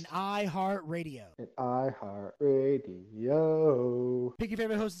 and iHeartRadio. Pick your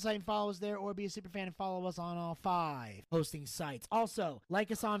favorite hosting site and follow us there, or be a super fan and follow us on all 5 hosting sites. Also,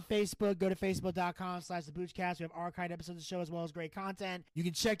 like us on Facebook. Go to facebook.com/theboochcast. We have archived episodes of the show as well as great content. You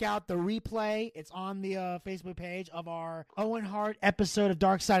can check out the replay. It's on the Facebook page of our Owen Hart episode of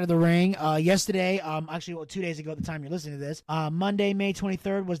Dark Side of the Ring. Yesterday, actually 2 days ago at the time you're listening to this, Monday, May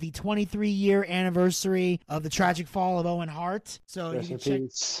 23rd was the 23-year anniversary of the tragic fall of Owen Hart. So you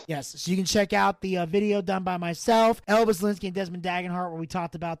can check out the video done by myself, Elvis Linsky, and Desmond Dagenhart, where we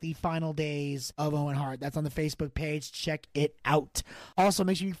talked about the final days of Owen Hart. That's on the Facebook page. Check it out. Also,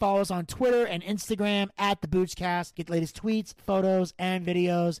 make sure you follow us on Twitter and Instagram at the Boochcast. Get the latest tweets, photos, and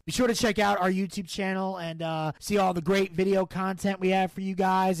videos. Be sure to check out our YouTube channel and see all the great video content we have for you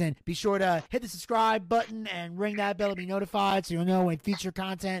guys. And be sure to hit the subscribe button and ring that bell to be notified so you'll know when future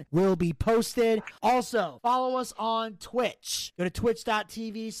content will be posted. Also, Also, follow us on Twitch. Go to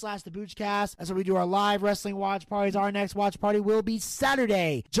twitch.tv/theboochcast. That's where we do our live wrestling watch parties. Our next watch party will be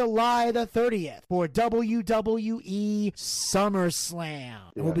Saturday, July the 30th for WWE SummerSlam.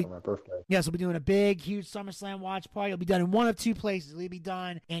 Yeah, We'll be, for my birthday. yes, we'll be doing a big, huge SummerSlam watch party. It'll be done in one of two places. It'll be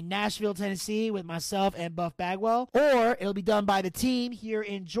done in Nashville, Tennessee with myself and Buff Bagwell, or it'll be done by the team here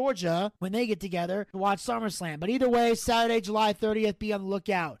in Georgia when they get together to watch SummerSlam. But either way, Saturday, July 30th, be on the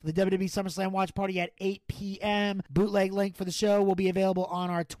lookout for the WWE SummerSlam watch party at 8 p.m. Bootleg link for the show will be available on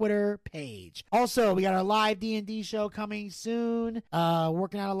our Twitter page. Also, we got our live D&D show coming soon.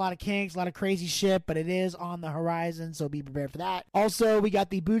 Working out a lot of kinks, a lot of crazy shit, but it is on the horizon, so be prepared for that. Also, we got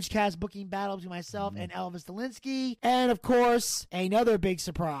the Boochcast booking battle between myself and Elvis Delinsky, and of course, another big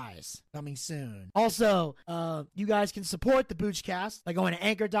surprise coming soon. Also, you guys can support the Boochcast by going to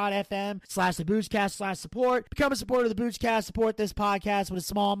anchor.fm/theboochcast/support. Become a supporter of the Boochcast. Support this podcast with a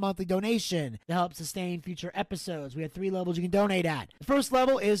small monthly donation to help sustain future episodes. We have 3 levels you can donate at. The first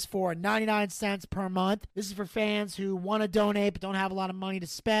level is for 99 cents per month. This is for fans who want to donate but don't have a lot of money to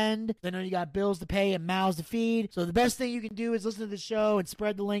spend. I know you got bills to pay and mouths to feed. So the best thing you can do is listen to the show and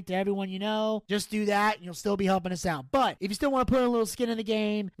spread the link to everyone you know. Just do that and you'll still be helping us out. But if you still want to put in a little skin in the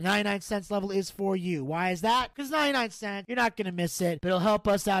game, the 99 cents level is for you. Why is that? Because 99 cents, you're not going to miss it, but it'll help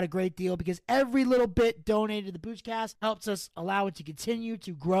us out a great deal because every little bit donated to the Boochcast helps us allow it to continue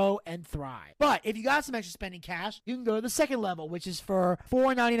to grow and thrive. But if you got some extra spending cash, you can go to the second level, which is for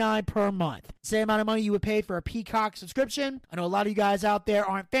 $4.99 per month. Same amount of money you would pay for a Peacock subscription. I know a lot of you guys out there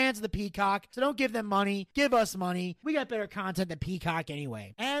aren't fans of the Peacock, so don't give them money. Give us money. We got better content than Peacock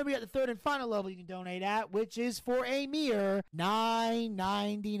anyway. And we got the third and final level you can donate at, which is for a mere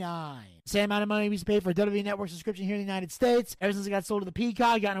 $9.99. Same amount of money we used to pay for a WWE Network subscription here in the United States. Ever since it got sold to the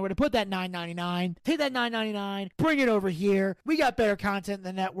Peacock, got nowhere to put that $9.99. Take that $9.99, bring it over here. We got better content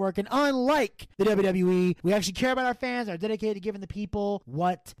than the network, and unlike the WWE, we actually care about our fans, are dedicated to giving the people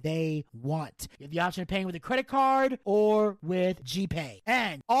what they want. You have the option of paying with a credit card or with GPay.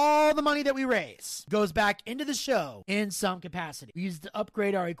 And all the money that we raise goes back into the show in some capacity. We use it to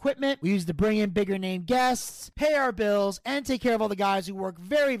upgrade our equipment. We use it to bring in bigger name guests, pay our bills, and take care of all the guys who work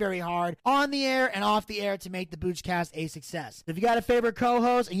very, very hard on the air and off the air to make the Boochcast a success. If you got a favorite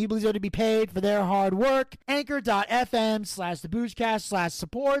co-host and you believe they're to be paid for their hard work,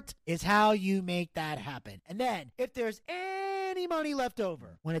 anchor.fm/theboochcast/support is how you make that happen. And then, if there's any money left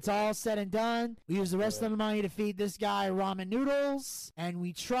over, when it's all said and done, we use the rest of the money to feed this guy ramen noodles, and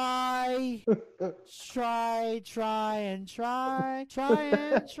we try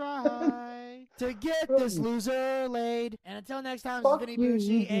to get this loser laid. And until next time, this is Vinny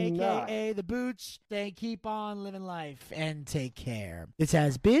Bucci, a.k.a. The Booch, saying keep on living life and take care. This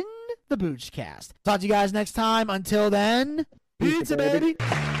has been the Boochcast. Talk to you guys next time. Until then, pizza, baby.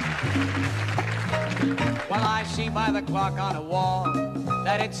 Well, I see by the clock on the wall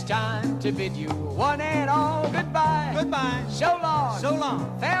that it's time to bid you one and all goodbye. Goodbye. So long. So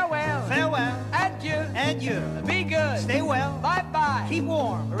long. Farewell. Farewell. Adieu. Adieu. Be good. Stay well. Bye-bye. Keep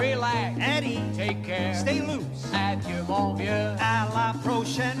warm. Relax. At ease. Take care. Stay loose. Adieu, mon vieux. À la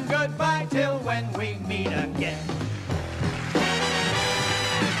prochaine. Goodbye till when we meet again.